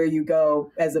is where you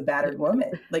go as a battered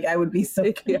woman. Like, I would be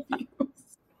so confused.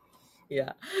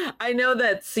 Yeah, I know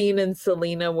that scene in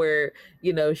Selena where,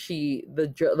 you know,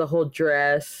 the whole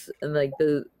dress, and like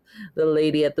the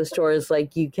lady at the store is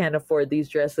like, you can't afford these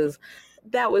dresses.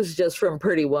 That was just from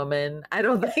Pretty Woman. I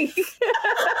don't think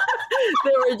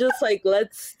they were just like,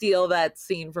 let's steal that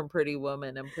scene from Pretty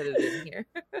Woman and put it in here.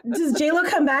 Does J-Lo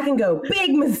come back and go,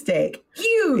 big mistake,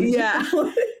 huge? Yeah.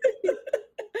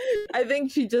 I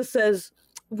think she just says,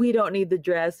 we don't need the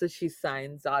dress, as she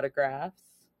signs autographs.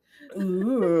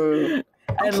 Ooh.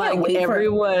 And like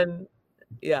everyone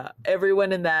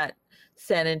in that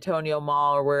San Antonio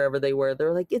mall or wherever they were,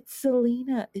 they're like, it's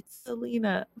Selena.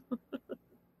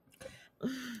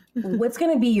 What's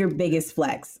going to be your biggest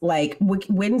flex? Like,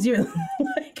 when's your,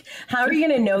 like, how are you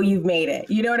going to know you've made it?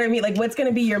 You know what I mean? Like, what's going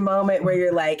to be your moment where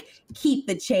you're like, keep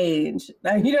the change?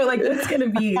 You know, like, what's going to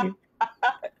be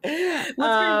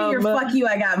your fuck you,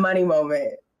 I got money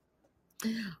moment?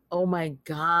 Oh my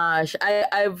gosh.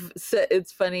 I've said,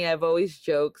 it's funny, I've always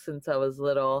joked since I was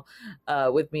little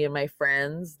with me and my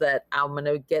friends that I'm going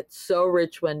to get so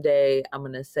rich one day. I'm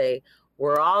going to say,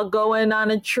 we're all going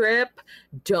on a trip.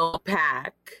 Don't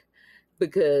pack,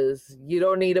 because you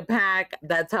don't need a pack.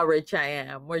 That's how rich I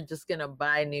am. We're just going to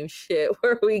buy new shit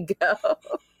where we go.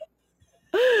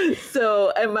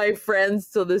 So, and my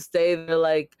friends till this day, they're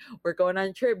like, we're going on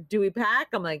a trip. Do we pack?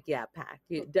 I'm like, yeah, pack.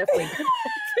 You definitely pack.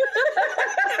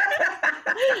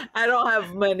 I don't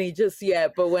have money just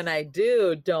yet, but when I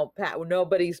do, don't pack.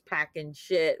 Nobody's packing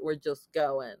shit. We're just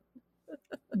going.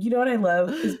 You know what I love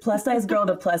is plus size girl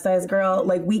to plus size girl.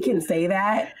 Like, we can say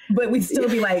that, but we'd still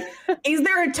be like, is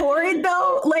there a Torrid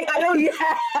though? Like, I don't. Yes.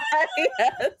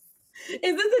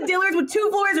 Is this a Dillard's with 2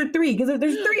 floors or 3? Because if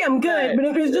there's 3, I'm good. But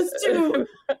if there's just 2,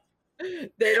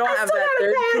 they don't have that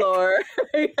 3rd floor.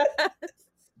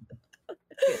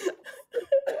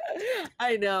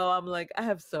 I know. I'm like, I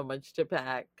have so much to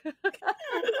pack.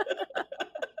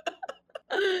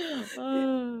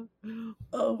 Oh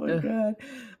my God.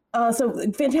 So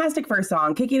fantastic first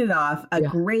song, kicking it off.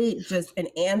 Great, just an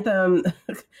anthem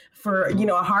for, you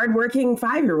know, a hardworking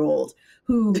 5-year-old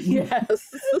who,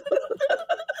 yes,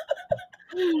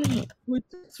 which,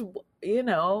 you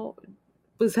know,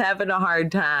 was having a hard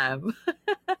time.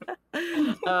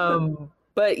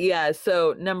 But yeah,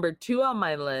 so number 2 on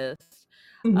my list.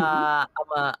 I'm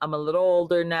a little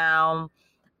older now,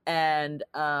 and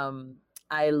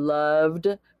I loved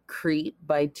Creep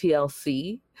by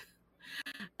TLC.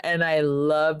 And I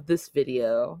loved this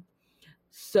video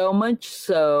so much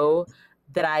so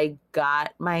that I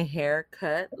got my hair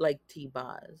cut like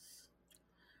T-Boz.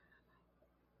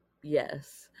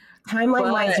 Yes.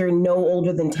 Timeline wise, you're no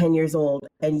older than 10 years old,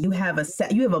 and you have a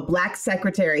black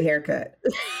secretary haircut.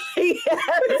 Yeah.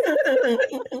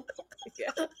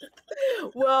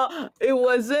 Well, it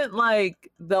wasn't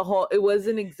like it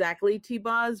wasn't exactly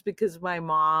T-Boz, because my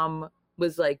mom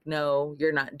was like, no,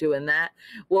 you're not doing that.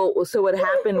 Well, so what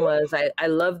happened was I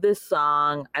loved this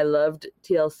song. I loved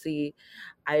TLC.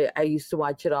 I used to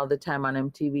watch it all the time on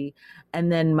MTV.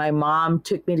 And then my mom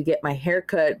took me to get my hair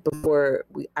cut before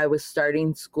I was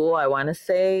starting school. I want to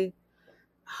say,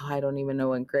 I don't even know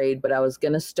what grade, but I was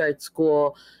going to start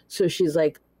school. So she's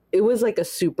like, it was like a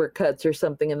Supercuts or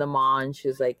something in the mall, and she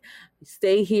was like,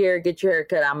 stay here, get your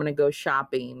haircut, I'm gonna go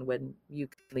shopping when you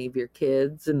can leave your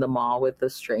kids in the mall with a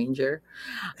stranger.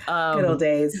 Good old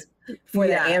days before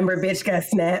the Amber bitch got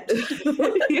snapped.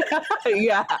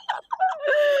 Yeah.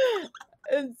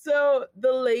 And so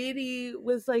the lady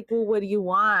was like, well, what do you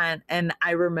want? And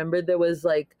I remember there was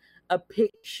like a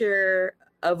picture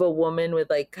of a woman with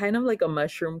like kind of like a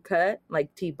mushroom cut,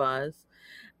 like T-Boz.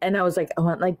 And I was like, I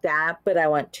want like that, but I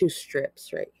want 2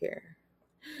 strips right here.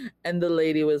 And the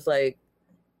lady was like,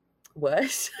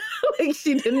 what? Like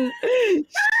she didn't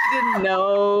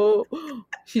know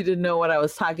what I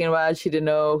was talking about. She didn't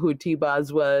know who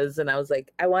T-Boz was. And I was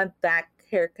like, I want that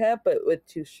haircut, but with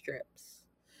 2 strips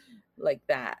like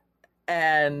that.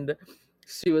 And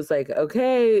she was like,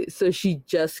 okay. So she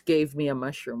just gave me a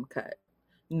mushroom cut.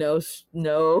 No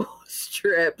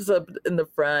strips up in the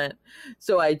front.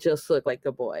 So I just look like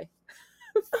a boy.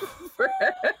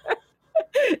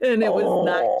 And it was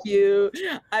not cute.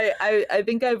 I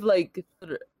think I've like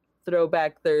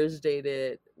Throwback Thursdayed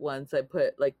it once. I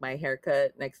put like my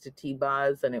haircut next to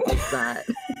T-Boz, and it was not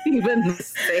even the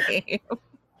same.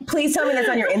 Please tell me that's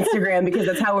on your Instagram, because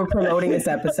that's how we're promoting this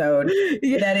episode.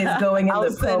 Yeah, that is going in the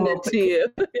promo. It to you.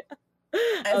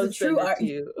 As a true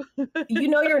you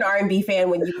know you're an R&B fan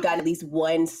when you've got at least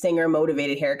one singer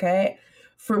motivated haircut.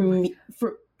 For me,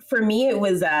 it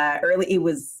was it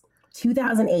was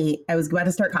 2008. I was about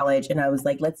to start college, and I was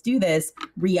like, let's do this.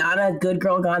 Rihanna, Good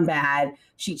Girl Gone Bad.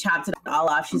 She chopped it all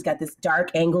off. She's got this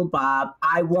dark angled bob.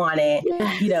 I want it.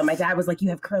 Yes. You know, my dad was like, you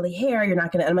have curly hair. You're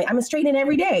not gonna. I'm like, I'm gonna straighten it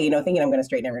every day. You know, thinking I'm gonna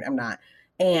straighten it. I'm not.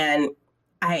 And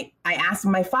I asked.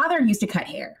 My father used to cut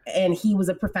hair, and he was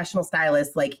a professional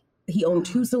stylist. Like, he owned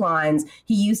 2 salons.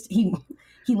 He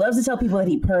loves to tell people that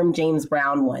he permed James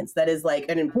Brown once. That is like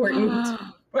an important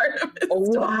part of his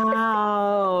story.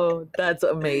 Wow, that's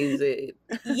amazing.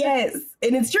 Yes,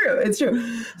 and it's true. It's true.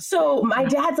 So my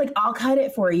dad's like, I'll cut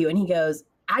it for you. And he goes,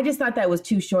 I just thought that was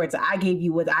too short. So I gave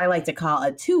you what I like to call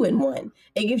a 2-in-1.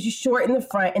 It gives you short in the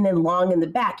front and then long in the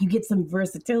back. You get some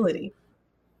versatility.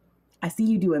 I see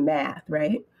you doing math,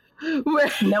 right?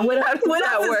 Now what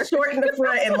else is short in the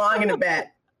front and long in the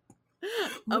back?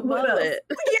 A mullet.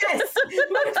 Yes,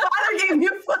 my father gave me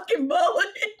a fucking mullet.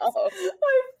 Oh.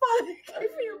 My father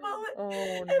gave me a mullet,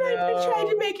 and I tried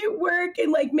to make it work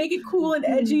and like make it cool and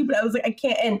edgy, but I was like, I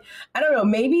can't. And I don't know,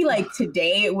 maybe like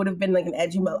today it would have been like an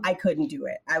edgy mullet. I couldn't do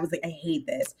it. I was like, I hate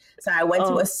this. So I went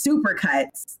to a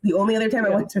Supercuts. The only other time I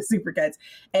went to a Supercuts,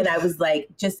 and I was like,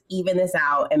 just even this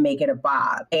out and make it a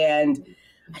bob. And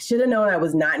I should have known I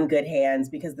was not in good hands,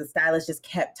 because the stylist just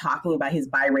kept talking about his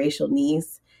biracial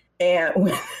niece.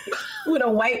 And when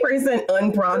a white person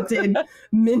unprompted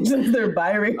mentions their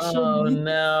biracial niece,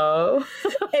 no.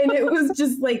 And it was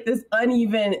just like this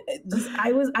uneven.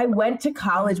 I went to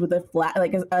college with a flat,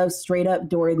 like a straight up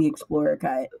Dora the Explorer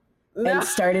cut, and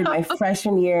started my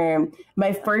freshman year,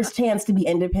 my first chance to be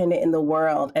independent in the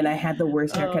world, and I had the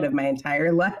worst haircut of my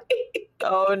entire life.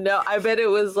 Oh no! I bet it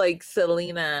was like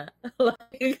Selena. Yeah,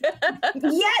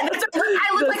 I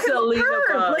look like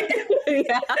Selena.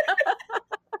 Yeah.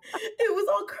 It was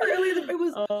all curly. It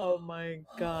was oh my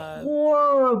god,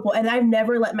 horrible. And I've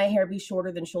never let my hair be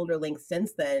shorter than shoulder length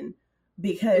since then,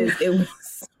 because it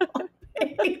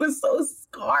was so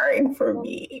scarring for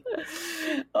me.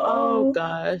 Oh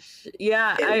gosh,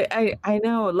 yeah. I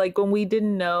know. Like when we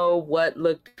didn't know what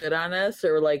looked good on us,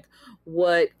 or like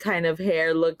what kind of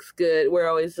hair looks good, we're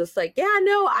always just like, yeah,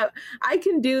 no, I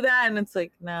can do that. And it's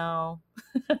like, no,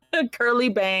 curly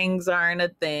bangs aren't a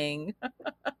thing.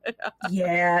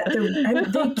 Yeah,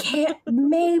 they can't.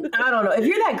 Maybe I don't know. If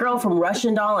you're that girl from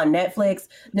Russian Doll on Netflix,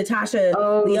 Natasha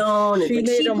Lyonne,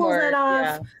 she pulls that off.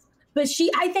 Yeah. But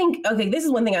I think, okay, this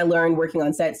is one thing I learned working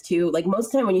on sets too. Like most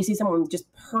of the time when you see someone with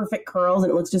just perfect curls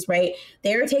and it looks just right,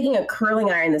 they're taking a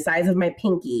curling iron the size of my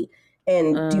pinky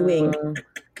and doing,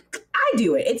 I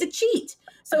do it. It's a cheat.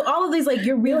 So all of these, like,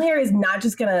 your real hair is not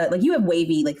just gonna, like, you have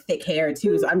wavy, like, thick hair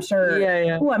too. So I'm sure,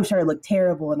 I'm sure it looked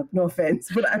terrible, and no offense,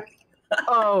 but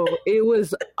it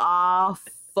was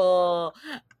awful.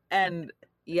 And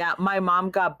yeah, my mom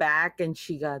got back and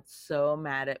she got so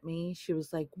mad at me. She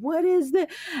was like, what is that?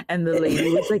 And the lady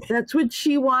was like, that's what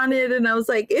she wanted. And I was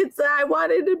like, I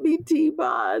wanted to be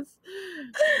T-Boz.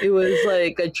 It was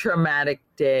like a traumatic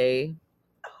day.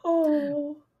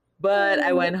 But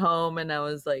I went home and I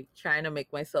was like trying to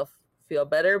make myself feel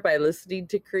better by listening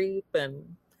to Creep,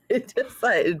 and it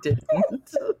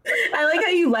didn't. I like how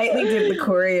you lightly did the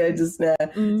choreo just now.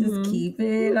 Just keep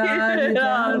it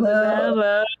on the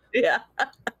low. Yeah.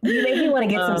 You make me want to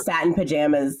get some satin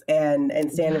pajamas and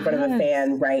stand in front of a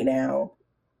fan right now.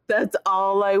 That's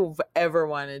all I've ever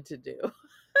wanted to do.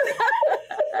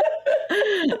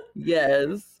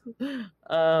 Yes.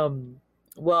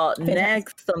 Well, Fantastic.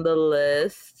 next on the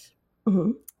list,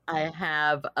 Mm-hmm. I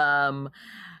have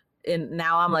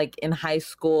now I'm like in high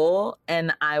school,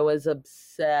 and I was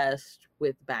obsessed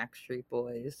with Backstreet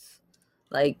Boys.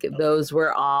 Like those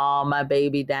were all my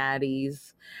baby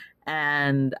daddies,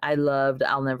 and I loved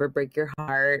I'll Never Break Your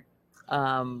Heart.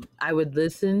 I would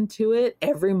listen to it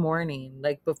every morning,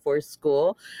 like before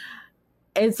school.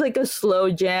 It's like a slow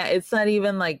jam. It's not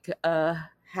even like a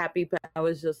happy. I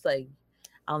was just like,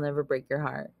 I'll Never Break Your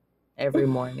Heart every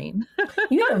morning.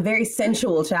 You had a very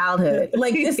sensual childhood,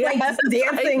 like this, Yes, like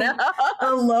dancing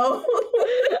alone.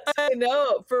 I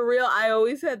know, for real. I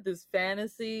always had this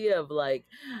fantasy of like,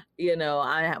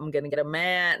 I'm gonna get a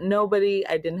man.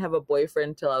 I didn't have a boyfriend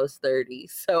until I was 30.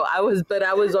 So I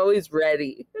was always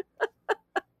ready.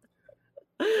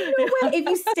 You know what? If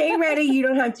you stay ready, you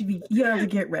don't have to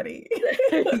get ready.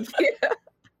 Yeah.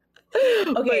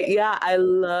 Okay. But yeah, I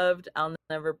loved I'll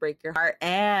Never Break Your Heart,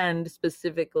 and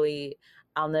specifically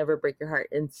I'll Never Break Your Heart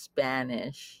in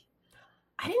Spanish.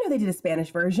 I didn't know they did a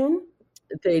Spanish version.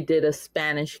 They did a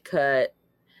Spanish cut,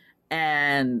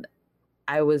 and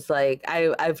I was like,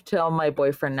 I've told my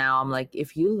boyfriend now, I'm like,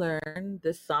 if you learn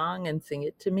this song and sing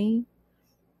it to me,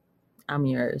 I'm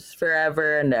yours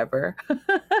forever and ever.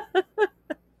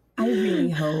 I really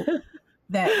hope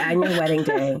that on your wedding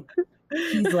day,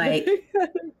 he's like,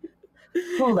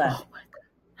 hold up,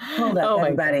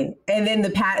 everybody. And then the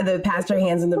pastor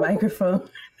hands him the microphone.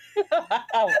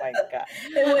 Oh my God.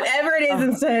 And whatever it is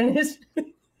in Spanish.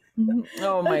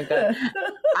 Oh my God.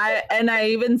 I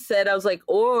even said, I was like,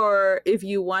 or if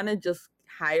you want to just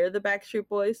hire the Backstreet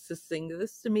Boys to sing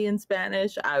this to me in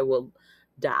Spanish, I will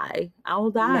die. I will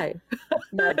die.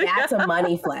 No, that's a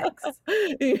money flex.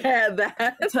 Yeah,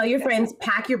 that. Tell your friends,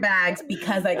 pack your bags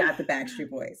because I got the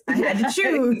Backstreet Boys. I had to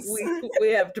choose. We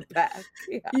have to pack.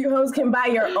 Yeah. You hoes can buy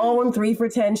your own 3 for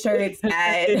 $10 shirts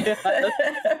at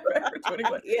Forever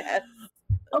 21. Yes.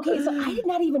 Okay, so I did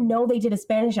not even know they did a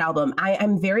Spanish album.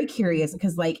 I'm very curious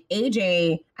because, like,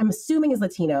 AJ, I'm assuming is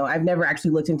Latino. I've never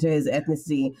actually looked into his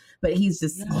ethnicity, but he's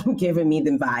just giving me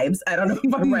them vibes. I don't know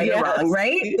if I'm right or wrong,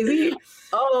 right? Is he?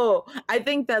 Oh, I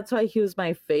think that's why he was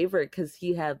my favorite, because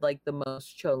he had like the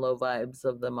most cholo vibes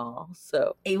of them all.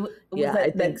 So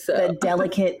I think so. The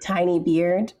delicate tiny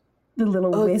beard, the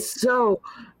little wisp. So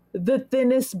the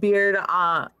thinnest beard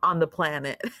on the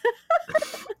planet.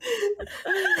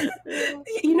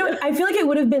 I feel like it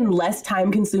would have been less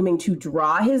time consuming to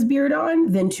draw his beard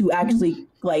on than to actually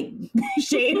like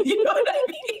shave. You know what I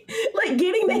mean? Like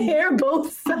getting the hair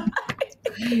both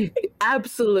sides.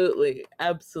 Absolutely.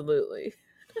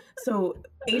 So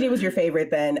AJ was your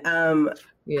favorite then.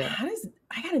 Yeah.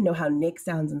 I gotta know how Nick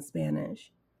sounds in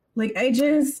Spanish. Like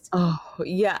Oh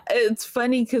yeah, it's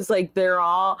funny because like they're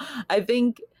all, I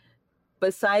think,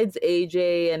 besides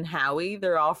AJ and Howie,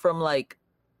 they're all from like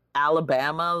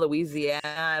Alabama, Louisiana.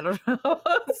 I don't know.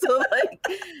 So like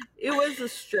it was a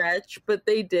stretch, but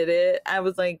they did it. I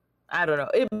was like, I don't know.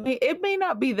 It may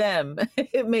not be them.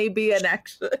 It may be an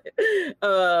actual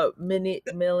Milli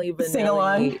Vanilli. Sing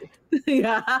along.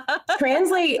 Yeah.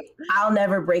 Translate "I'll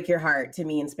Never Break Your Heart" to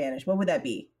me in Spanish. What would that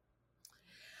be?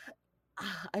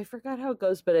 I forgot how it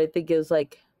goes, but I think it was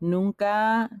like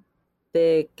 "Nunca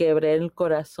te quebré el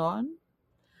corazón."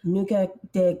 Nunca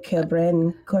te quebré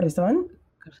el corazón.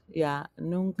 Yeah,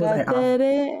 nunca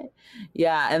te.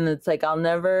 Yeah, and it's like I'll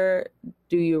never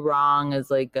do you wrong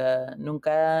is like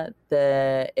nunca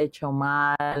te hecho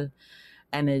mal,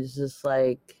 and it's just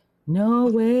like no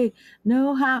way,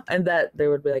 no how, and that they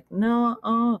would be like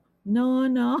no,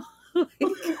 no. I'm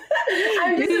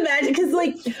just imagining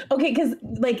because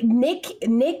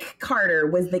Nick Carter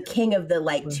was the king of the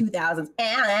like 2000s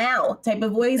ow type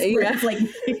of voice where it's like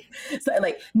so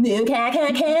like like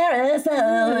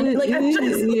I'm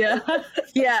just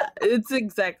yeah, it's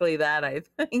exactly that. I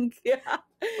think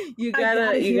you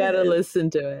gotta listen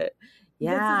to it.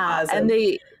 Yeah, awesome. And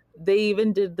they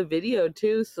even did the video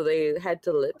too, so they had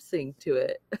to lip sync to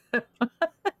it.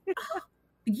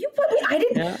 You put me, I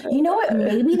didn't, yeah. You know what?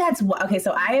 Maybe that's what, okay.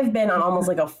 So I have been on almost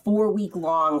like a 4-week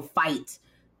long fight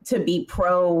to be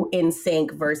pro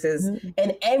NSYNC versus,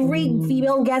 and every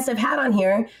female guest I've had on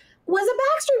here was a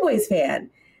Backstreet Boys fan.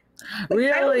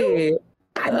 Really?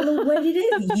 I don't know what it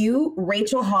is. You,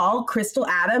 Rachel Hall, Crystal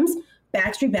Adams,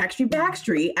 Backstreet.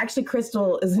 Actually,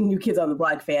 Crystal is a New Kids on the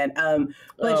Block fan,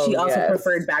 but she also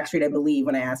preferred Backstreet, I believe,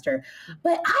 when I asked her.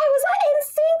 But I was an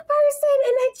NSYNC person,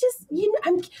 and I just,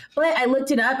 but I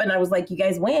looked it up, and I was like, you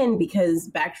guys win, because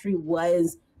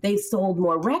Backstreet they sold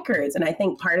more records, and I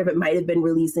think part of it might have been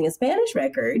releasing a Spanish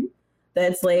record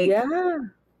that's like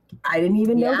I didn't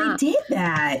even know they did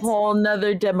that. Whole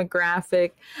nother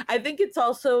demographic. I think it's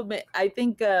also,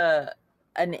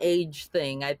 an age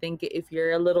thing. I think if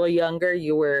you're a little younger,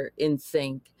 you were in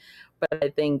sync. But I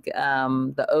think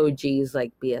the OGs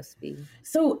like BSB.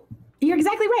 So you're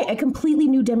exactly right. A completely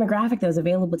new demographic that was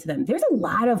available to them. There's a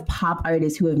lot of pop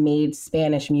artists who have made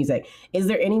Spanish music. Is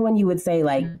there anyone you would say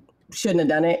like shouldn't have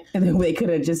done it and then they could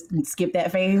have just skipped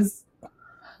that phase?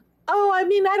 Oh, I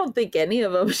mean, I don't think any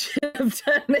of them should have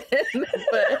done it,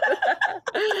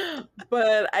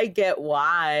 but I get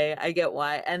why.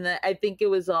 And I think it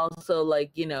was also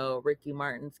like, you know, Ricky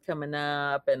Martin's coming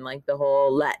up and like the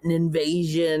whole Latin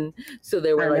invasion. So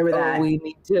they were like, oh, we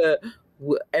need to,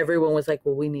 everyone was like,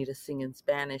 well, we need to sing in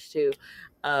Spanish too.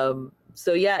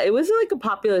 So yeah, it was like a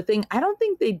popular thing. I don't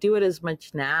think they do it as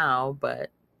much now, but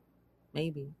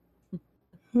maybe.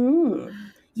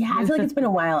 Yeah, I feel like it's been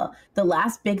a while. The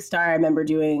last big star I remember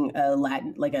doing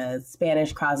a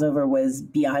Spanish crossover was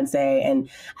Beyonce. And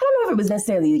I don't know if it was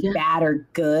necessarily bad or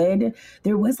good.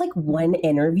 There was like one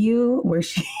interview where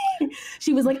she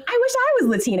was like, I wish I was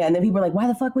Latina. And then people were like, why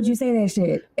the fuck would you say that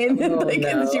shit? And then,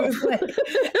 and she was like,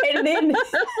 and then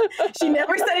she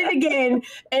never said it again.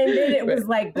 And then it was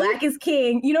like, Black is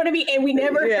King. You know what I mean? And we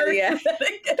never heard that again.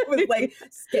 It was like,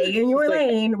 stay in your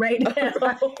lane right now.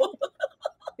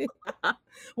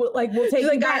 We'll take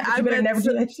you back. I better never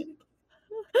do that shit.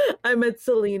 I met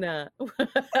Selena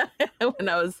when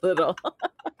I was little.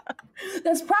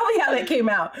 That's probably how that came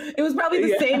out. It was probably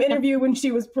the same interview when she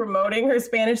was promoting her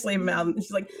Spanish Slave album. She's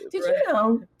like, did you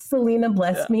know Selena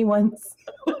blessed me once?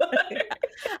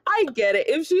 I get it.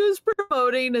 If she was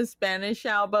promoting a Spanish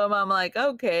album, I'm like,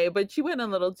 okay, but she went a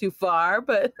little too far,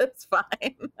 but that's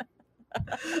fine.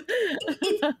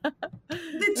 The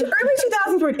early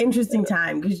 2000s were an interesting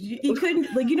time because you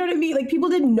couldn't, like, you know what I mean? Like, people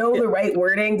didn't know the right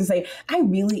wording to say, I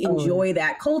really enjoy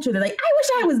that culture. They're like, I wish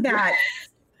I was that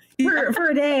for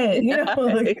a day, you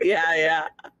know? Yeah,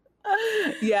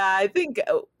 I think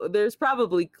there's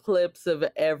probably clips of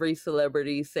every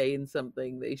celebrity saying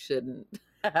something they shouldn't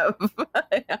have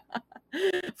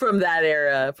from that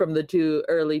era, from the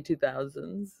early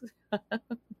 2000s.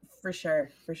 For sure.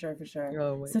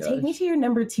 Oh my so gosh. Take me to your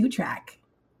number 2 track.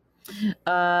 Okay,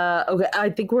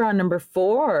 I think we're on number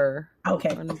 4.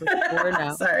 Okay. We're on number 4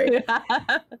 now. Sorry.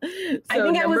 I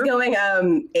think I was going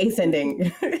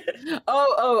ascending.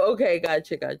 Okay,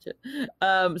 gotcha.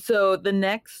 So the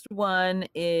next one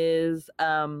is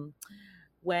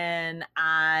when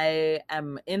I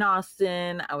am in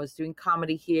Austin. I was doing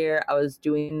comedy here. I was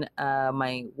doing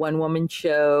my one-woman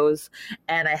shows,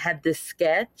 and I had this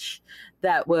sketch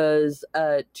that was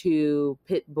to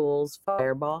Pitbull's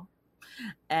Fireball.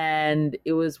 And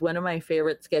it was one of my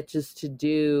favorite sketches to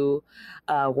do,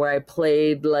 where I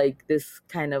played like this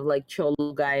kind of like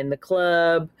cholo guy in the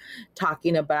club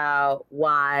talking about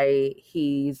why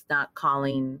he's not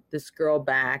calling this girl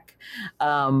back,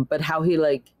 but how he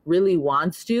like really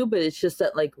wants to, but it's just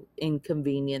that like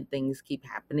inconvenient things keep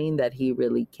happening that he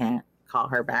really can't call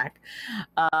her back.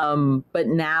 But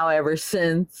now, ever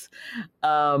since,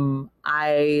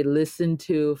 I listen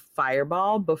to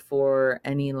Fireball before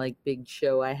any like big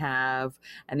show I have,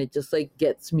 and it just like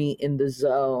gets me in the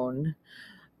zone,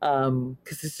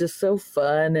 because it's just so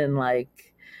fun, and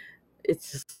like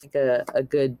it's just like a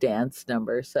good dance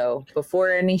number. So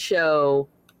before any show,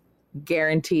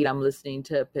 guaranteed I'm listening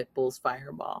to Pitbull's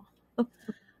Fireball.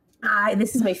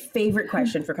 This is my favorite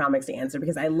question for comics to answer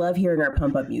because I love hearing our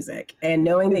pump up music, and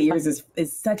knowing that yours is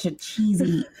such a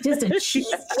cheesy, just a cheesy.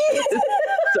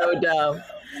 So dumb.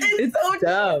 It's so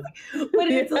dumb.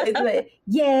 But it's like,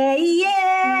 yeah.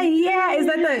 Is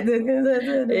that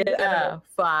the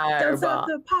Fireball?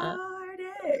 The party.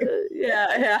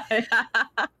 Yeah.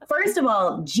 First of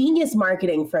all, genius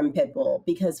marketing from Pitbull,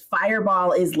 because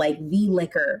Fireball is like the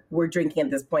liquor we're drinking at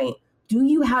this point. Do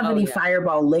you have any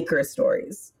Fireball liquor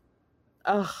stories?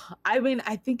 I mean,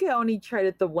 I think I only tried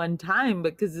it the one time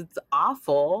because it's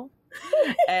awful.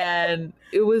 And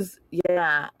it was,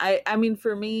 I mean,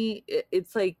 for me,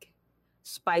 it's like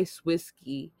spice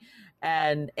whiskey,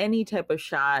 and any type of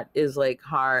shot is like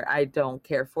hard. I don't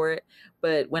care for it.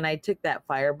 But when I took that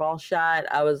Fireball shot,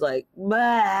 I was like,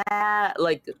 bah!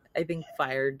 Like, I think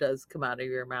fire does come out of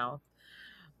your mouth.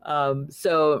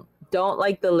 So don't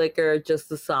like the liquor, just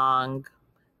the song.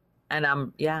 And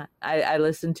I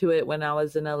listened to it when I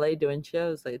was in LA doing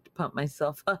shows, like, to pump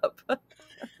myself up.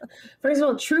 First of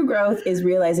all, true growth is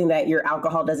realizing that your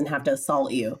alcohol doesn't have to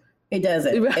assault you. It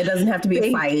doesn't. It doesn't have to be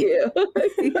a fight. Yeah.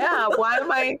 Why am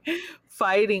I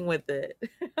fighting with it?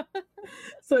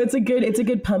 So it's a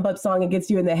good pump up song. It gets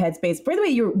you in the headspace. By the way,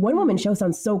 your one woman show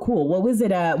sounds so cool. What was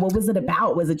it? What was it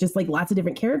about? Was it just like lots of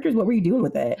different characters? What were you doing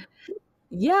with it?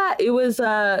 Yeah, it was.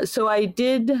 So I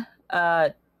did.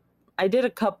 I did a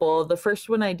couple. The first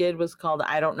one I did was called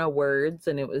I Don't Know Words,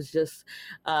 and it was just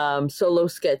solo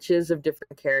sketches of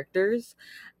different characters.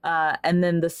 And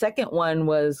then the second one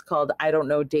was called I Don't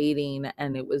Know Dating,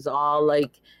 and it was all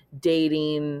like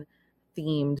dating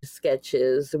themed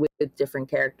sketches with different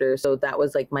characters. So that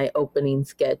was like my opening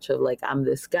sketch of like, I'm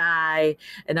this guy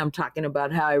and I'm talking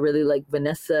about how I really like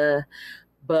Vanessa,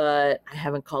 but I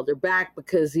haven't called her back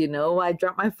because, you know, I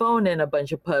dropped my phone in a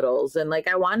bunch of puddles and like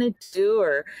I wanted to,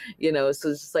 or, you know,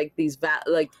 so it's just like these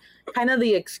like kind of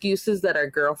the excuses that our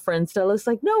girlfriends tell us,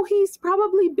 like, no, he's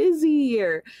probably busy,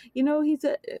 or, you know,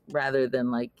 rather than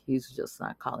like, he's just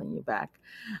not calling you back.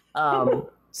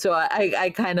 So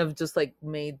I kind of just like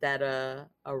made that a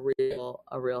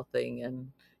real thing.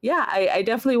 And yeah, I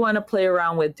definitely want to play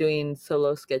around with doing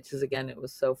solo sketches again. It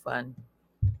was so fun.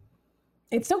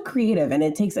 It's so creative, and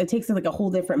it takes like a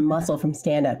whole different muscle from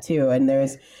stand up too. And I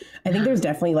think there's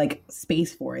definitely like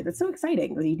space for it. That's so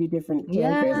exciting when you do different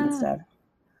characters and stuff.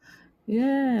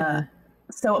 Yeah.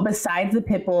 So besides the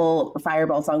Pitbull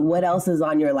Fireball song, what else is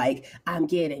on your like, I'm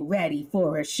getting ready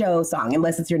for a show song?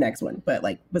 Unless it's your next one. But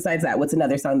like besides that, what's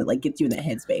another song that like gets you in that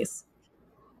headspace?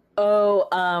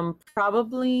 Oh,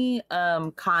 probably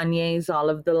Kanye's All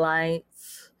of the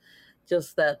Lights.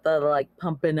 Just the like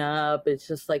pumping up. It's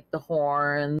just like the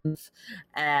horns.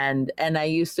 And I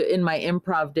used to, in my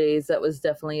improv days, that was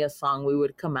definitely a song we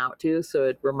would come out to. So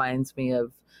it reminds me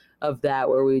of that,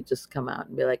 where we just come out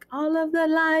and be like, all of the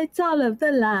lights, all of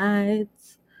the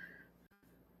lights.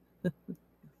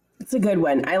 It's a good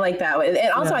one. I like that one.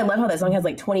 And also I love how that song has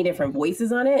like 20 different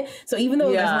voices on it. So even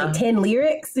though there's like 10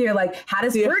 lyrics, you're like, how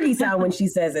does Fergie sound when she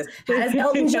says this? How does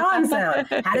Elton John sound?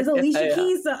 How does Alicia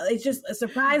Keys sound? It's just a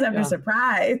surprise after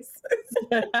surprise.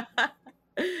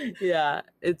 Yeah,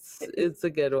 it's a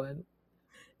good one.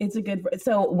 It's a good.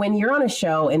 So when you're on a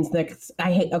show and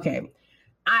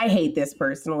I hate this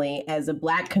personally. As a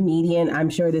Black comedian, I'm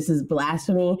sure this is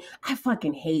blasphemy. I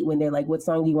fucking hate when they're like, what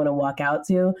song do you want to walk out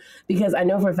to? Because I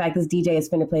know for a fact this DJ is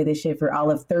finna play this shit for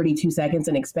all of 32 seconds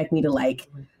and expect me to like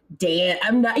dance.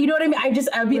 I'm not, you know what I mean? I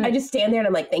just stand there and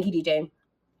I'm like, thank you, DJ.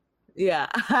 Yeah.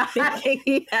 Yes.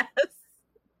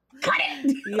 Cut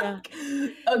it. Yeah.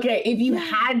 Okay, if you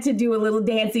had to do a little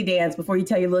dancey dance before you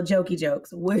tell your little jokey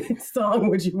jokes, what song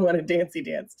would you want to dancey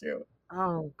dance to?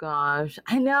 Oh gosh,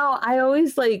 I know. I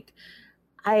always like,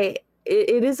 it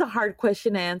is a hard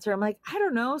question to answer. I'm like, I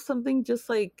don't know, something just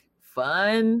like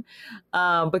fun,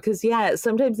 because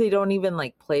sometimes they don't even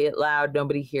like play it loud.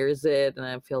 Nobody hears it, and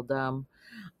I feel dumb.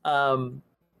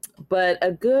 But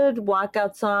a good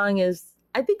walkout song is,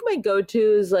 I think my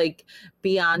go-to is like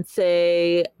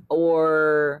Beyonce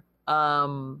or,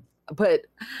 but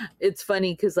it's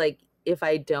funny because like if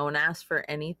I don't ask for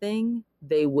anything,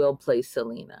 they will play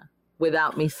Selena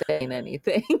without me saying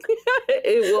anything.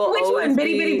 It will. Which one?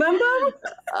 Bitty Bitty Bum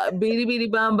Bum? Bitty Bitty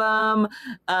Bum Bum,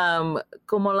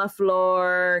 Como la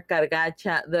Flor,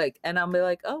 Cargacha, like, and I'll be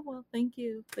like, oh well, thank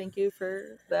you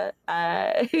for that.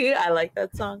 I like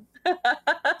that song.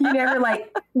 You never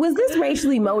like, was this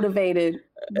racially motivated?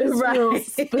 This feels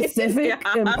specific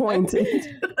and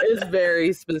pointed. It's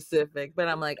very specific, but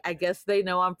I'm like, I guess they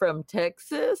know I'm from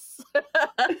Texas.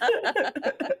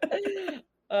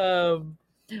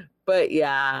 But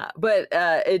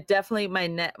it definitely,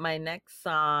 my next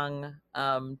song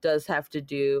does have to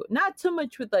do not so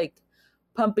much with like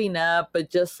pumping up,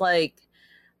 but just like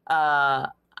I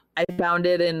found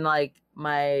it in like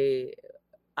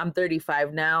I'm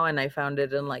 35 now, and I found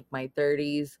it in like my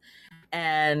 30s,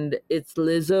 and it's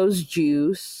Lizzo's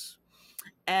Juice.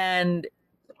 And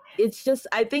it's just,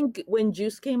 I think when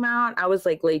Juice came out, I was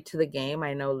like late to the game.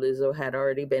 I know Lizzo had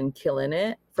already been killing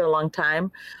it for a long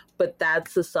time, but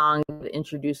that's the song that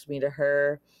introduced me to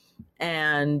her.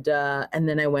 And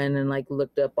then I went and like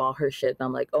looked up all her shit, and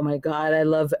I'm like, oh my God, I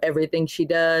love everything she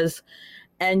does.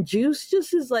 And Juice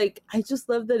just is like, I just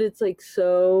love that it's like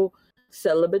so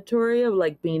celebratory of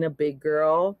like being a big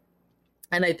girl.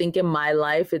 And I think in my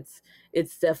life, it's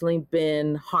definitely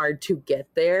been hard to get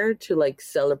there, to like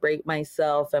celebrate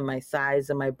myself and my size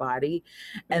and my body.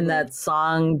 And that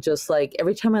song, just like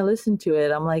every time I listen to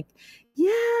it, I'm like,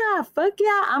 yeah, fuck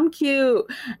yeah, I'm cute.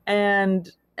 And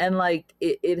like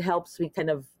it helps me kind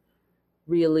of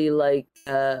really like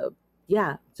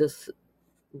just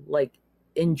like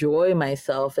enjoy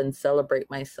myself and celebrate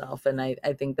myself. And I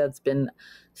think that's been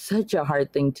such a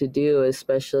hard thing to do,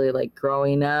 especially like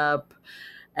growing up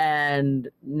and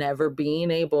never being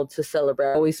able to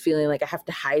celebrate, always feeling like I have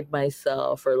to hide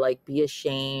myself or like be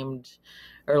ashamed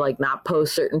or like not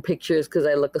post certain pictures because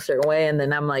I look a certain way. And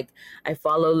then I'm like, I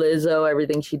follow Lizzo,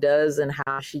 everything she does and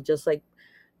how she just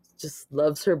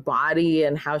loves her body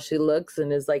and how she looks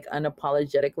and is like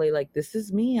unapologetically like, this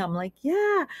is me. I'm like,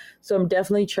 yeah. So I'm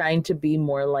definitely trying to be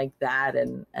more like that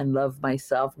and love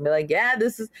myself and be like, yeah,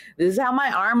 this is how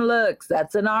my arm looks.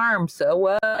 That's an arm. So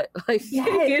what? Like,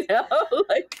 yes.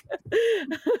 like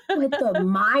with the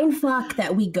mind fuck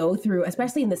that we go through,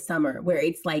 especially in the summer where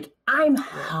it's like, I'm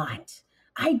hot.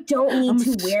 I don't need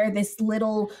to wear this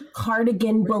little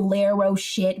cardigan bolero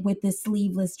shit with this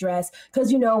sleeveless dress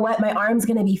because you know what? My arm's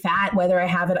going to be fat whether I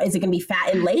have it. Is it going to be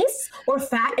fat in lace or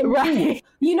fat in right?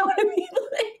 You know what I mean?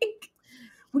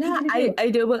 Like, I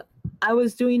do. But I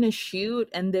was doing a shoot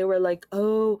and they were like,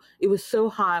 oh, it was so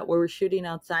hot. We were shooting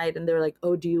outside and they were like,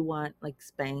 oh, do you want like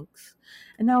Spanx?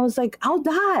 And I was like, I'll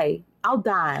die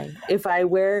if I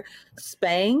wear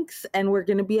Spanx and we're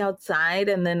going to be outside.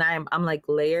 And then I'm like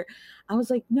layer. I was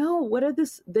like, no, what are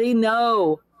this? They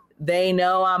know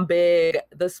I'm big.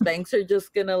 The Spanx are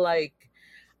just going to like,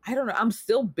 I don't know. I'm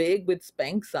still big with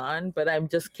Spanx on, but I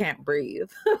just can't breathe.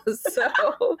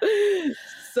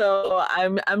 so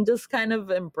I'm just kind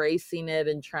of embracing it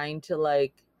and trying to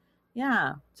like,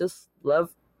 yeah, just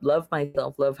love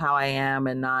myself, love how I am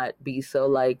and not be so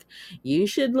like, you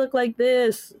should look like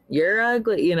this. You're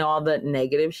ugly. You know, all the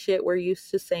negative shit we're used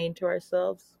to saying to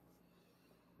ourselves.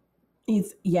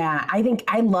 I think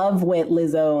I love what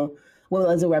Lizzo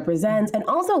represents. And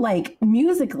also like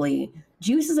musically,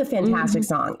 Juice is a fantastic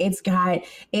song. It's got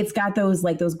those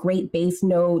like those great bass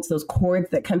notes, those chords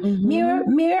that come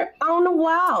mirror on the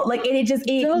wall. Like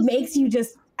it makes you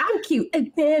just, I'm cute.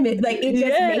 Damn it. Like it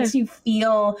just makes you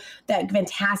feel that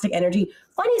fantastic energy.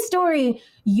 Funny story,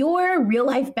 your real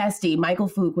life bestie, Michael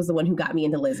Fook, was the one who got me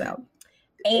into Lizzo.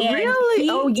 And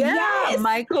really? Yes.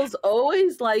 Michael's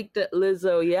always liked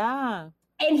Lizzo. Yeah.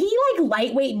 And he like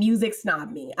lightweight music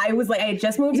snobbed me. I was like, I had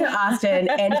just moved to Austin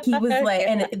and he was like,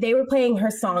 and they were playing her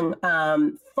song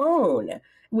Phone,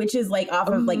 which is like off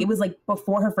of like, it was like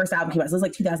before her first album came out. So it was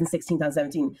like 2016,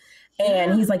 2017.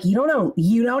 And he's like, you don't know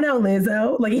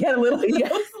Lizzo. Like he had a little,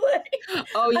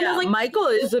 oh yeah. Like, Michael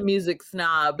is a music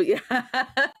snob. Yeah.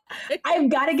 I've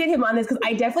got to get him on this because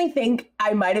I definitely think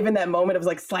I might have in that moment of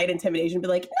like slight intimidation, be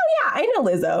like, no, yeah, I know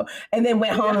Lizzo. And then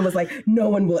went home and was like, no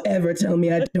one will ever tell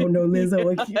me I don't know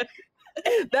Lizzo again.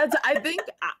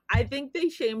 I think they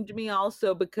shamed me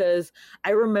also because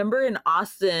I remember in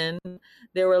Austin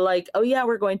they were like, oh yeah,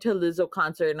 we're going to a Lizzo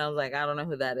concert, and I was like, I don't know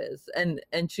who that is, and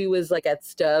she was like at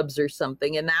Stubbs or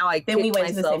something, and now I then we went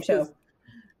to the same show.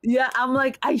 Yeah, I'm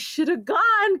like, I should have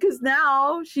gone because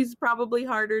now she's probably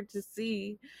harder to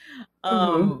see.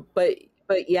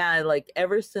 But yeah, like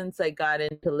ever since I got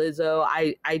into Lizzo,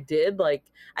 I did like,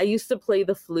 I used to play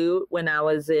the flute when I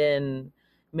was in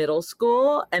middle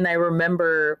school, and I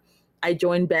remember I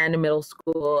joined band in middle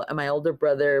school and my older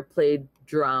brother played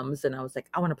drums and I was like,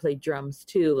 I want to play drums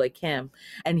too, like him.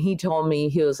 And he told me,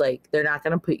 he was like, they're not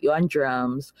going to put you on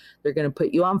drums, they're going to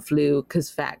put you on flute because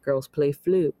fat girls play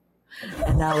flute.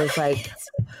 And I was like,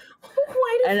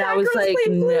 why do fat girls play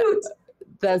flute? No,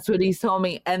 that's what he told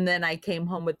me. And then I came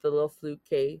home with the little flute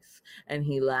case and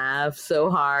he laughed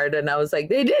so hard and I was like,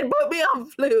 they did put me on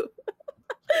flute.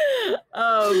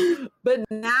 But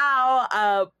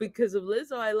now because of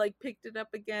Lizzo, I like picked it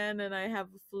up again and I have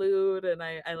a flute and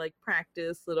I like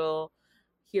practice little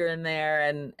here and there,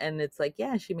 and it's like,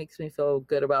 yeah, she makes me feel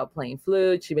good about playing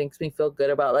flute. She makes me feel good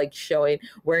about like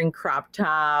wearing crop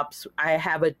tops. I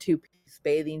have a 2-piece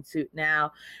bathing suit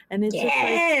now, and it's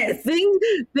just like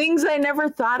things I never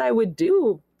thought I would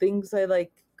do. Things I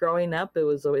like growing up, it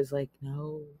was always like,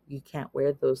 no, you can't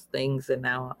wear those things, and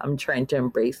now I'm trying to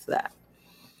embrace that.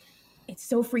 It's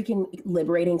so freaking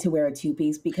liberating to wear a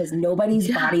 2-piece because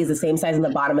nobody's body is the same size on the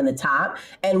bottom and the top.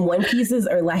 And 1-pieces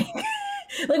are like,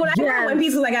 like when I wear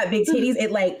 1-piece because I got big titties,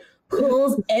 it like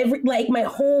pulls like my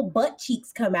whole butt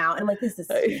cheeks come out. And I'm like, this is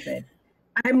stupid.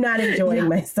 I'm not enjoying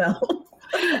myself.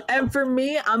 And for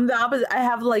me, I'm the opposite. I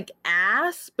have like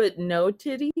ass, but no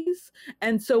titties.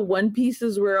 And so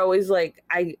 1-pieces were always like,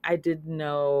 I didn't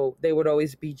know they would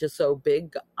always be just so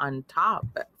big on top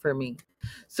for me.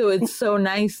 So it's so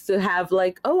nice to have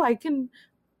like, oh, I can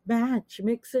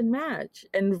mix and match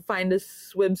and find a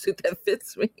swimsuit that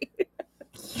fits me.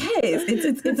 Yes,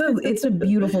 it's a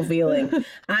beautiful feeling.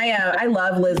 I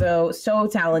love Lizzo, so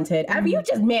talented. I mean,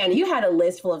 you had a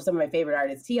list full of some of my favorite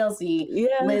artists: TLC,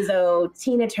 Lizzo,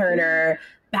 Tina Turner,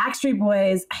 Backstreet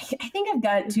Boys. I think I've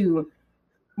got to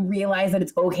realize that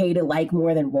it's okay to like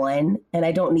more than one, and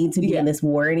I don't need to be in this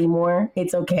war anymore.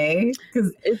 It's okay.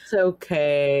 Because it's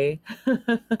okay.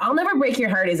 I'll Never Break Your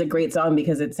Heart is a great song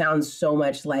because it sounds so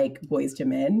much like Boyz II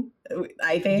Men,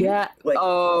 I think. Yeah. Like,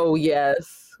 oh,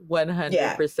 yes.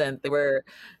 100%. They were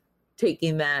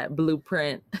taking that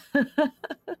blueprint.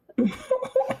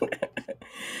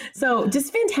 So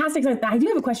just fantastic. I do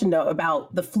have a question though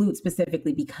about the flute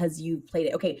specifically because you played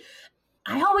it. Okay.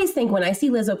 I always think when I see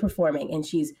Lizzo performing and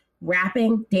she's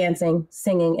rapping, dancing,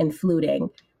 singing, and fluting,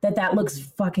 that looks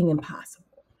fucking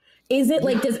impossible. Is it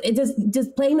like, does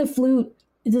playing the flute,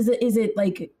 is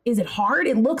it hard?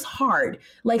 It looks hard.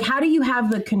 Like, how do you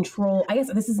have the control? I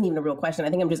guess this isn't even a real question. I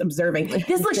think I'm just observing.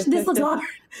 This looks hard.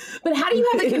 But how do you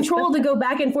have the control to go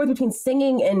back and forth between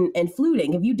singing and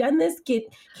fluting? Have you done this?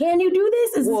 Can you do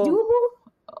this? Is this doable?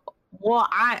 Well,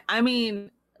 I mean,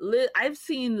 I've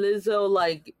seen Lizzo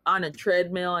like on a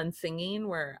treadmill and singing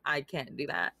where I can't do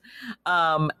that.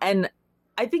 And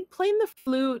I think playing the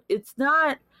flute, it's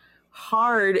not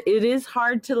hard. It is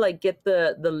hard to like get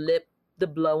the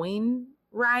blowing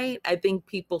right. I think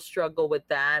people struggle with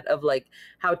that of like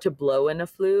how to blow in a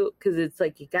flute because it's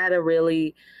like you gotta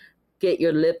really get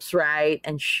your lips right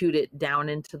and shoot it down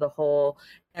into the hole.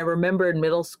 I remember in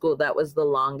middle school that was the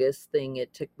longest thing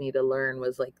it took me to learn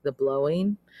was like the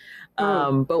blowing.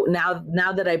 But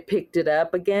now that I picked it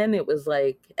up again, it was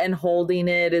like, and holding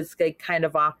it is like kind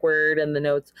of awkward and the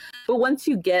notes. But once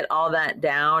you get all that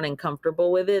down and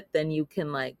comfortable with it, then you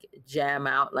can like jam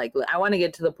out. Like I want to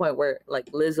get to the point where like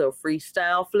Lizzo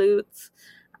freestyle flutes.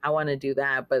 I want to do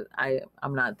that, but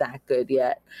I'm not that good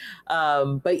yet.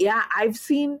 But yeah, I've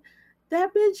seen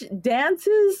that bitch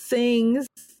dances, sings.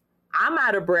 I'm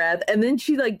out of breath. And then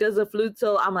she like does a flute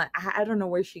solo. I'm like, I don't know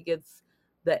where she gets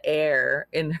the air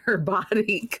in her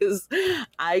body because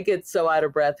I get so out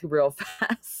of breath real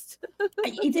fast.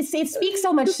 It speaks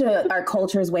so much to our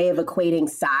culture's way of equating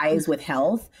size with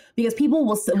health because people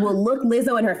will look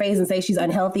Lizzo in her face and say she's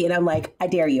unhealthy. And I'm like, I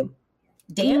dare you.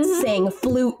 Dance, sing,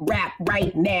 flute, rap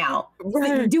right now.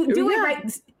 Right. Do it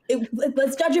right.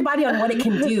 Let's judge your body on what it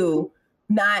can do,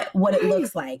 not what it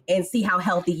looks like, and see how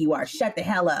healthy you are. Shut the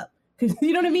hell up.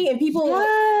 You know what I mean? And people,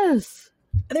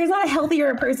 there's not a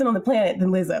healthier person on the planet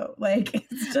than Lizzo. Like,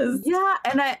 it's just. Yeah,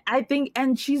 and I think,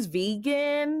 and she's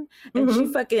vegan, and she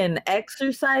fucking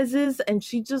exercises, and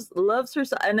she just loves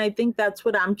herself. And I think that's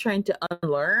what I'm trying to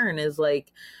unlearn is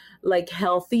like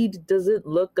healthy doesn't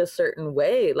look a certain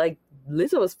way. Like,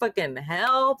 Lizzo is fucking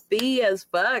healthy as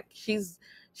fuck. She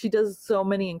does so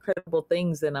many incredible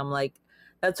things, and I'm like,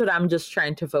 that's what I'm just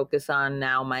trying to focus on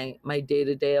now, my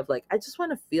day-to-day of like, I just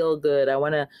want to feel good. I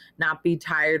want to not be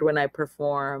tired when I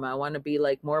perform. I want to be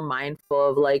like more mindful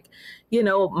of like, you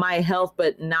know, my health,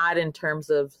 but not in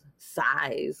terms of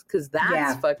size, because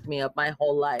that's fucked me up my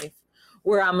whole life,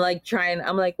 where I'm like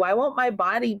why won't my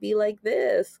body be like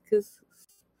this? Because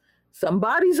some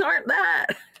bodies aren't that.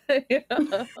 You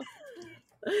know?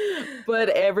 But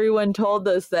everyone told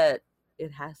us that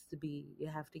it has to be, you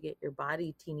have to get your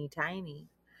body teeny tiny.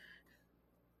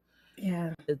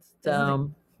 Yeah. It's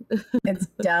dumb. It's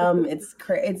dumb. It's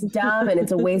dumb, and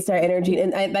it's a waste of our energy.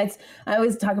 And I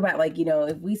always talk about, like, you know,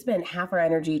 if we spend half our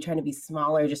energy trying to be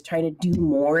smaller, just trying to do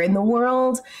more in the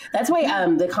world. That's why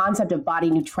the concept of body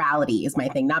neutrality is my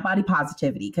thing, not body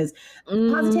positivity, because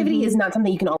positivity is not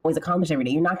something you can always accomplish every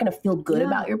day. You're not going to feel good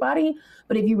about your body,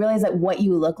 but if you realize that what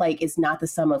you look like is not the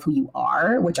sum of who you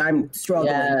are, which I'm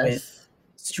struggling with.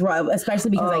 Especially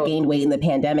because I gained weight in the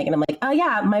pandemic, and I'm like, oh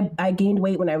yeah, I gained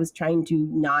weight when I was trying to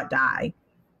not die.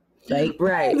 Like,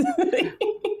 right.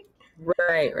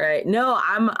 Right. No,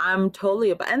 I'm totally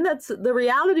about, and that's the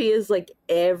reality is like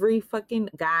every fucking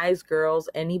guys, girls,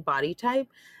 any body type,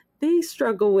 they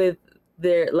struggle with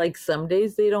their, like, some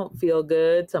days they don't feel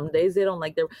good, some days they don't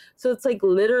like their, so it's like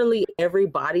literally every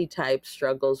body type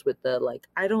struggles with the, like,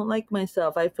 I don't like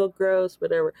myself, I feel gross,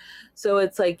 whatever. So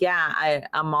it's like, yeah,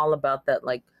 I'm all about that,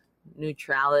 like,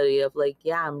 neutrality of like,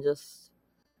 yeah, I'm just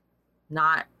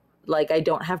not, like, I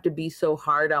don't have to be so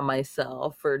hard on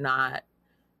myself for not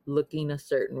looking a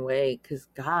certain way, because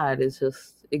God is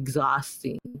just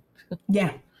exhausting.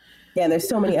 Yeah, there's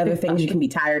so many other things you can be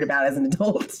tired about as an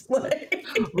adult.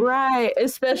 Right,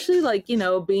 especially like, you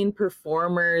know, being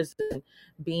performers and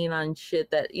being on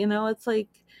shit that, you know, it's like,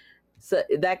 so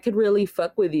that could really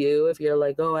fuck with you if you're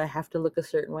like, oh, I have to look a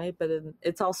certain way. But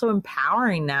it's also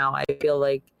empowering now. I feel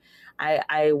like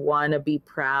I want to be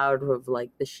proud of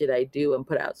like the shit I do and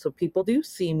put out, so people do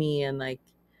see me and like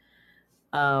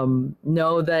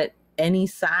know that any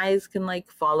size can like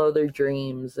follow their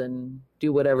dreams and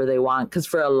do whatever they want. Because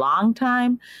for a long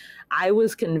time I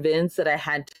was convinced that I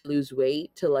had to lose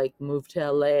weight to like move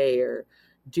to LA or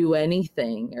do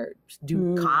anything or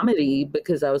do comedy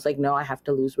because I was like, no, I have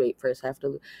to lose weight first.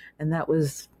 And that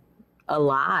was a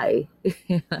lie.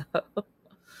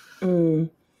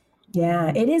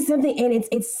 Yeah, it is something, and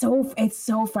it's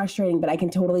so frustrating. But I can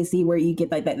totally see where you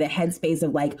get like the headspace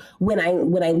of like, when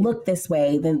I look this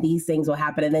way, then these things will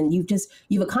happen, and then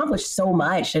you've accomplished so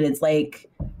much, and it's like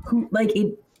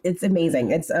it's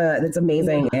amazing. It's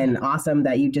amazing and awesome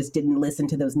that you just didn't listen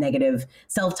to those negative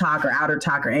self-talk or outer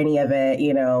talk or any of it,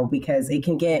 because it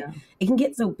can get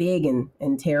so big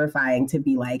and terrifying to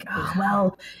be like, oh,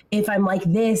 well, if I'm like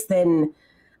this, then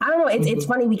I don't know. It's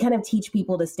funny. We kind of teach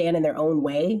people to stand in their own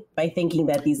way by thinking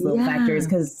that these little factors,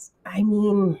 because I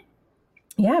mean,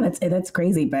 yeah, that's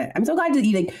crazy. But I'm so glad that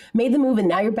you like made the move and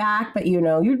now you're back. But you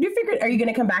figured, are you going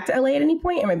to come back to LA at any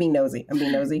point? Or am I being nosy? I'm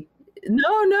being nosy.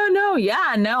 No.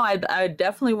 Yeah, no, I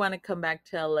definitely want to come back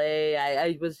to LA.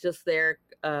 I was just there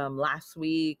last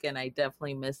week and I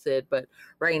definitely miss it. But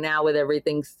right now with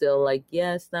everything still like,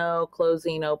 yes, no,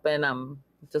 closing, open, I'm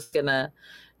just going to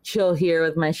chill here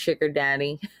with my sugar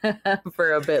daddy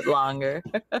for a bit longer.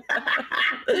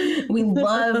 We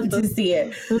love to see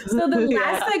it. So the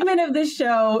last segment of the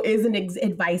show is an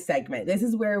advice segment. This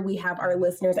is where we have our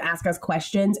listeners ask us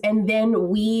questions and then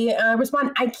we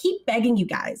respond. I keep begging you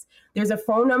guys. There's a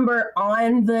phone number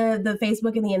on the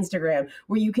Facebook and the Instagram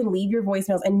where you can leave your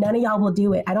voicemails, and none of y'all will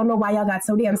do it. I don't know why y'all got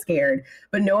so damn scared,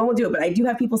 but no one will do it. But I do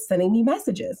have people sending me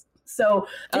messages. So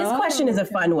this question is a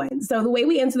fun one. So the way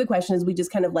we answer the question is we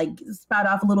just kind of like spout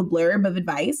off a little blurb of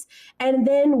advice, and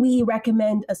then we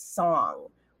recommend a song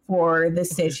for the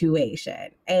situation.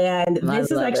 And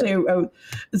this is actually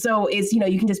so it's,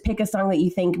 you can just pick a song that you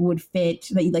think would fit,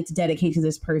 that you'd like to dedicate to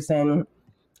this person.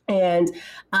 And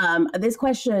this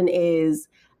question is,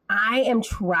 I am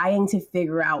trying to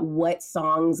figure out what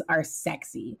songs are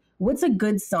sexy. What's a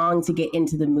good song to get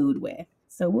into the mood with?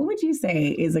 So what would you say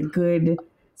is a good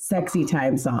sexy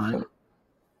time song?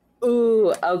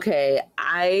 Ooh, okay.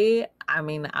 I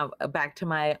mean, back to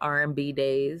my R&B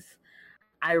days.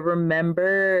 I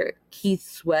remember Keith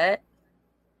Sweat.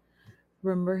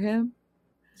 Remember him?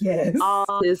 Yes.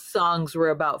 All his songs were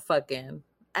about fucking.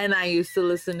 And I used to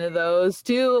listen to those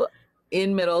too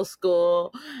in middle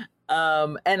school.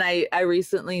 And I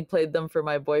recently played them for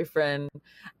my boyfriend.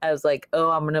 I was like, oh,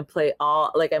 I'm going to play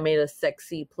I made a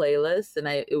sexy playlist and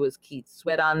it was Keith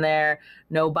Sweat on there,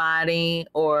 Nobody,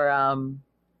 or,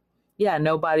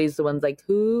 Nobody's the ones like,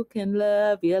 who can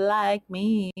love you like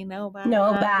me?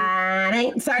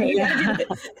 Nobody. Sorry. Yeah.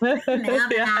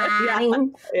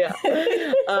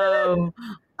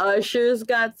 Usher's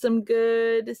got some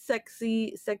good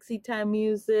sexy time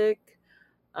music.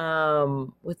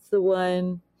 What's the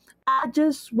one? I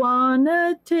just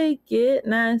wanna take it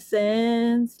nice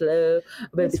and slow.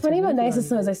 What's funny about Nice and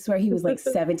Slow is I swear he was like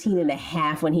 17 and a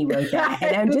half when he wrote that.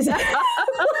 And I'm just...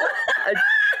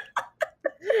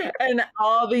 And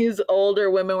all these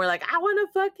older women were like, I want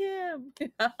to fuck him.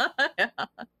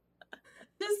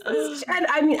 And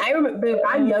I mean, I remember,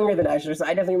 I'm younger than Usher, so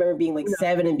I definitely remember being like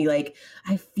 7 and be like,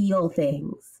 I feel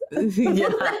things. Yeah.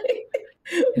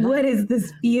 What is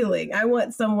this feeling? I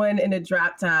want someone in a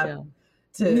drop top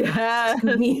to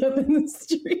scoop me up in the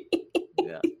street.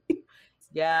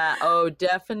 Yeah. Oh,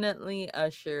 definitely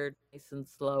Usher, Nice and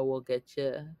Slow will get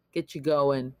you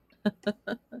going.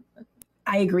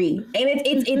 I agree. And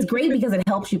it's great because it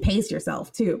helps you pace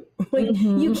yourself too. Like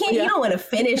you don't want to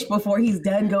finish before he's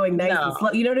done going nice and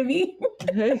slow. You know what I mean?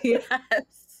 Yes.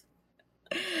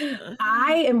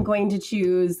 I am going to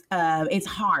choose, it's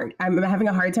hard. I'm having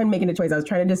a hard time making a choice. I was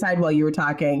trying to decide while you were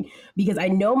talking because I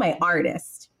know my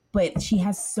artist, but she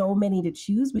has so many to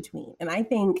choose between. And I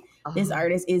think this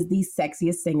artist is the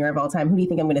sexiest singer of all time. Who do you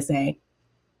think I'm going to say?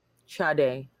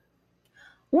 Sade.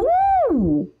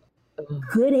 Woo!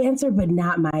 Good answer, but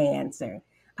not my answer.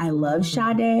 I love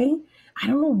Sade. I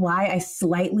don't know why I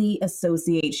slightly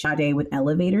associate Sade with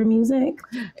elevator music.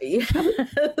 Yes.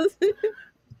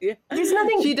 Yeah. There's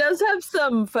nothing. She does have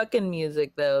some fucking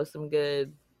music though, some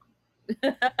good.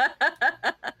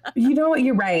 You know what?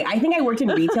 You're right. I think I worked in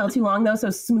retail too long though, so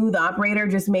Smooth Operator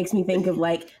just makes me think of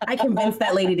like I convinced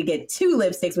that lady to get 2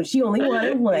 lipsticks when she only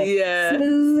wanted one. Yeah.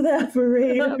 Smooth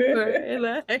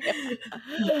Operator.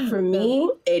 For me,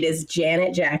 it is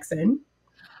Janet Jackson.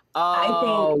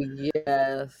 Oh, I think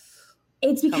yes.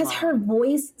 It's because her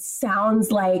voice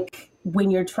sounds like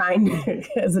when you're trying to,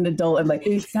 as an adult, I'm like,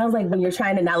 it sounds like when you're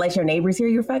trying to not let your neighbors hear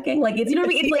you fucking. Like, it's, you know what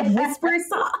I mean? It's like whisper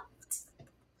soft.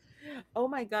 Oh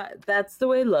my God. That's the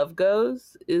way Love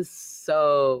Goes is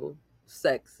so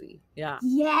sexy. Yeah.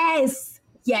 Yes.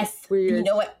 Weird. You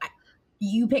know what?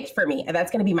 You picked for me.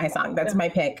 That's going to be my song. That's my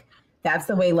pick. That's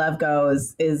the way Love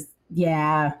Goes is,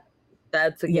 yeah.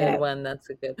 That's a good one. That's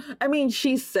a good. I mean,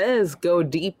 she says "go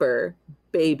deeper,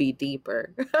 baby,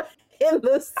 deeper" in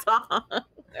the song.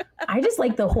 I just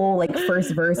like the whole like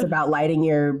first verse about lighting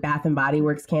your Bath and Body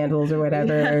Works candles or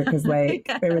whatever, because like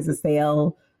there was a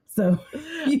sale. So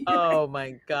oh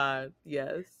my God,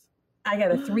 yes. I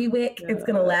got a 3-wick. It's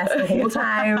gonna last the whole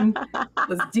time.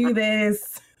 Let's do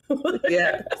this.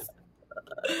 Yes.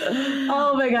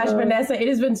 Oh my gosh, Vanessa, it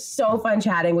has been so fun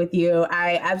chatting with you.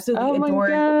 I absolutely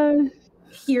adored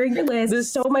hearing your list. This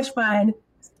is so much fun.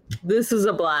 This is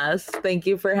a blast. Thank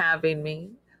you for having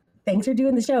me. Thanks for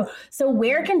doing the show. So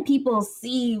where can people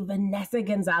see Vanessa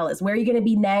Gonzalez? Where are you going to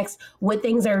be next? What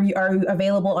things are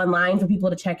available online for people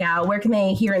to check out? Where can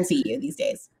they hear and see you these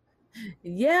days?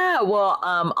 Yeah, well,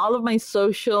 all of my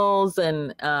socials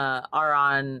and are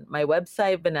on my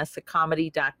website,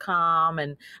 vanessacomedy.com,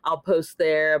 and I'll post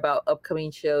there about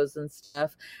upcoming shows and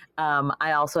stuff.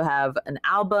 I also have an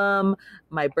album,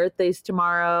 My Birthday's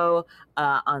Tomorrow,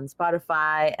 on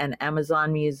Spotify and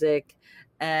Amazon Music.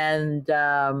 And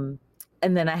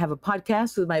then I have a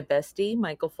podcast with my bestie,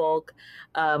 Michael Folk,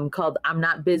 called I'm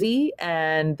Not Busy.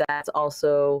 And that's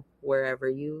also wherever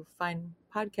you find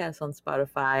podcasts on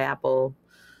Spotify, Apple,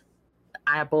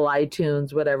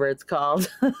 iTunes, whatever it's called.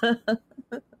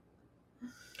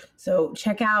 So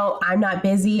check out I'm Not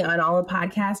Busy on all the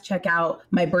podcasts. Check out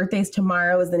My Birthday's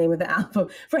Tomorrow is the name of the album.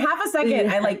 For half a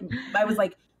second, I was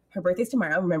like, her birthday's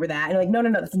tomorrow, remember that? And like, no,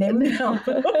 that's the name of the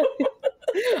album.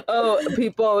 Oh,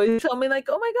 people always tell me like,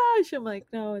 oh my gosh. I'm like,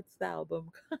 no, it's the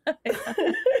album.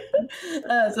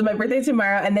 So My Birthday's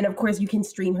Tomorrow. And then of course you can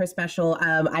stream her special.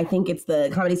 I think it's the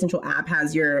Comedy Central app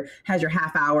has your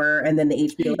half hour, and then the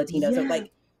HBO Latino. Yeah. So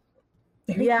like,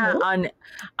 cool. on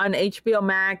HBO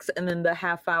Max, and then the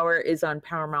half hour is on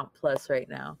Paramount Plus right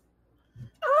now.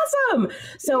 Awesome.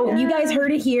 So you guys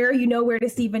heard it here. You know where to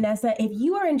see Vanessa. If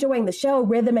you are enjoying the show,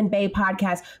 Rhythm and Bay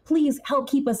podcast, please help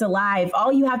keep us alive.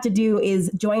 All you have to do is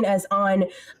join us on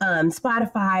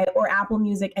Spotify or Apple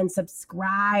Music and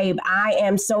subscribe. I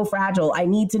am so fragile. I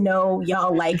need to know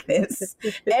y'all like this.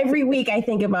 Every week I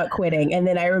think about quitting, and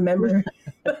then I remember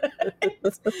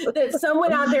that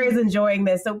someone out there is enjoying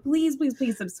this. So please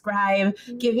subscribe.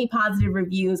 Give me positive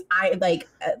reviews. I like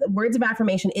words of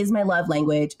affirmation is my love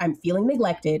language. I'm feeling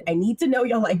neglected. I need to know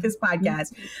y'all like this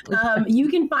podcast. You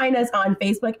can find us on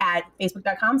Facebook at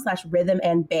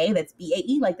facebook.com/rhythmandbay. That's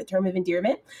BAE, like the term of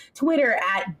endearment. Twitter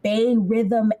at Bay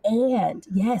Rhythm and.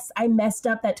 Yes, I messed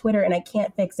up that Twitter and I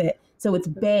can't fix it. So it's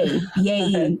Bay,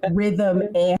 BAE, Rhythm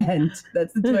and.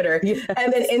 That's the Twitter. Yes.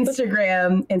 And then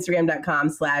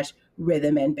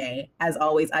Instagram.com/rhythmandbay. As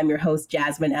always, I'm your host,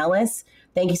 Jasmine Ellis.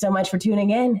 Thank you so much for tuning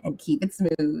in, and keep it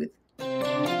smooth.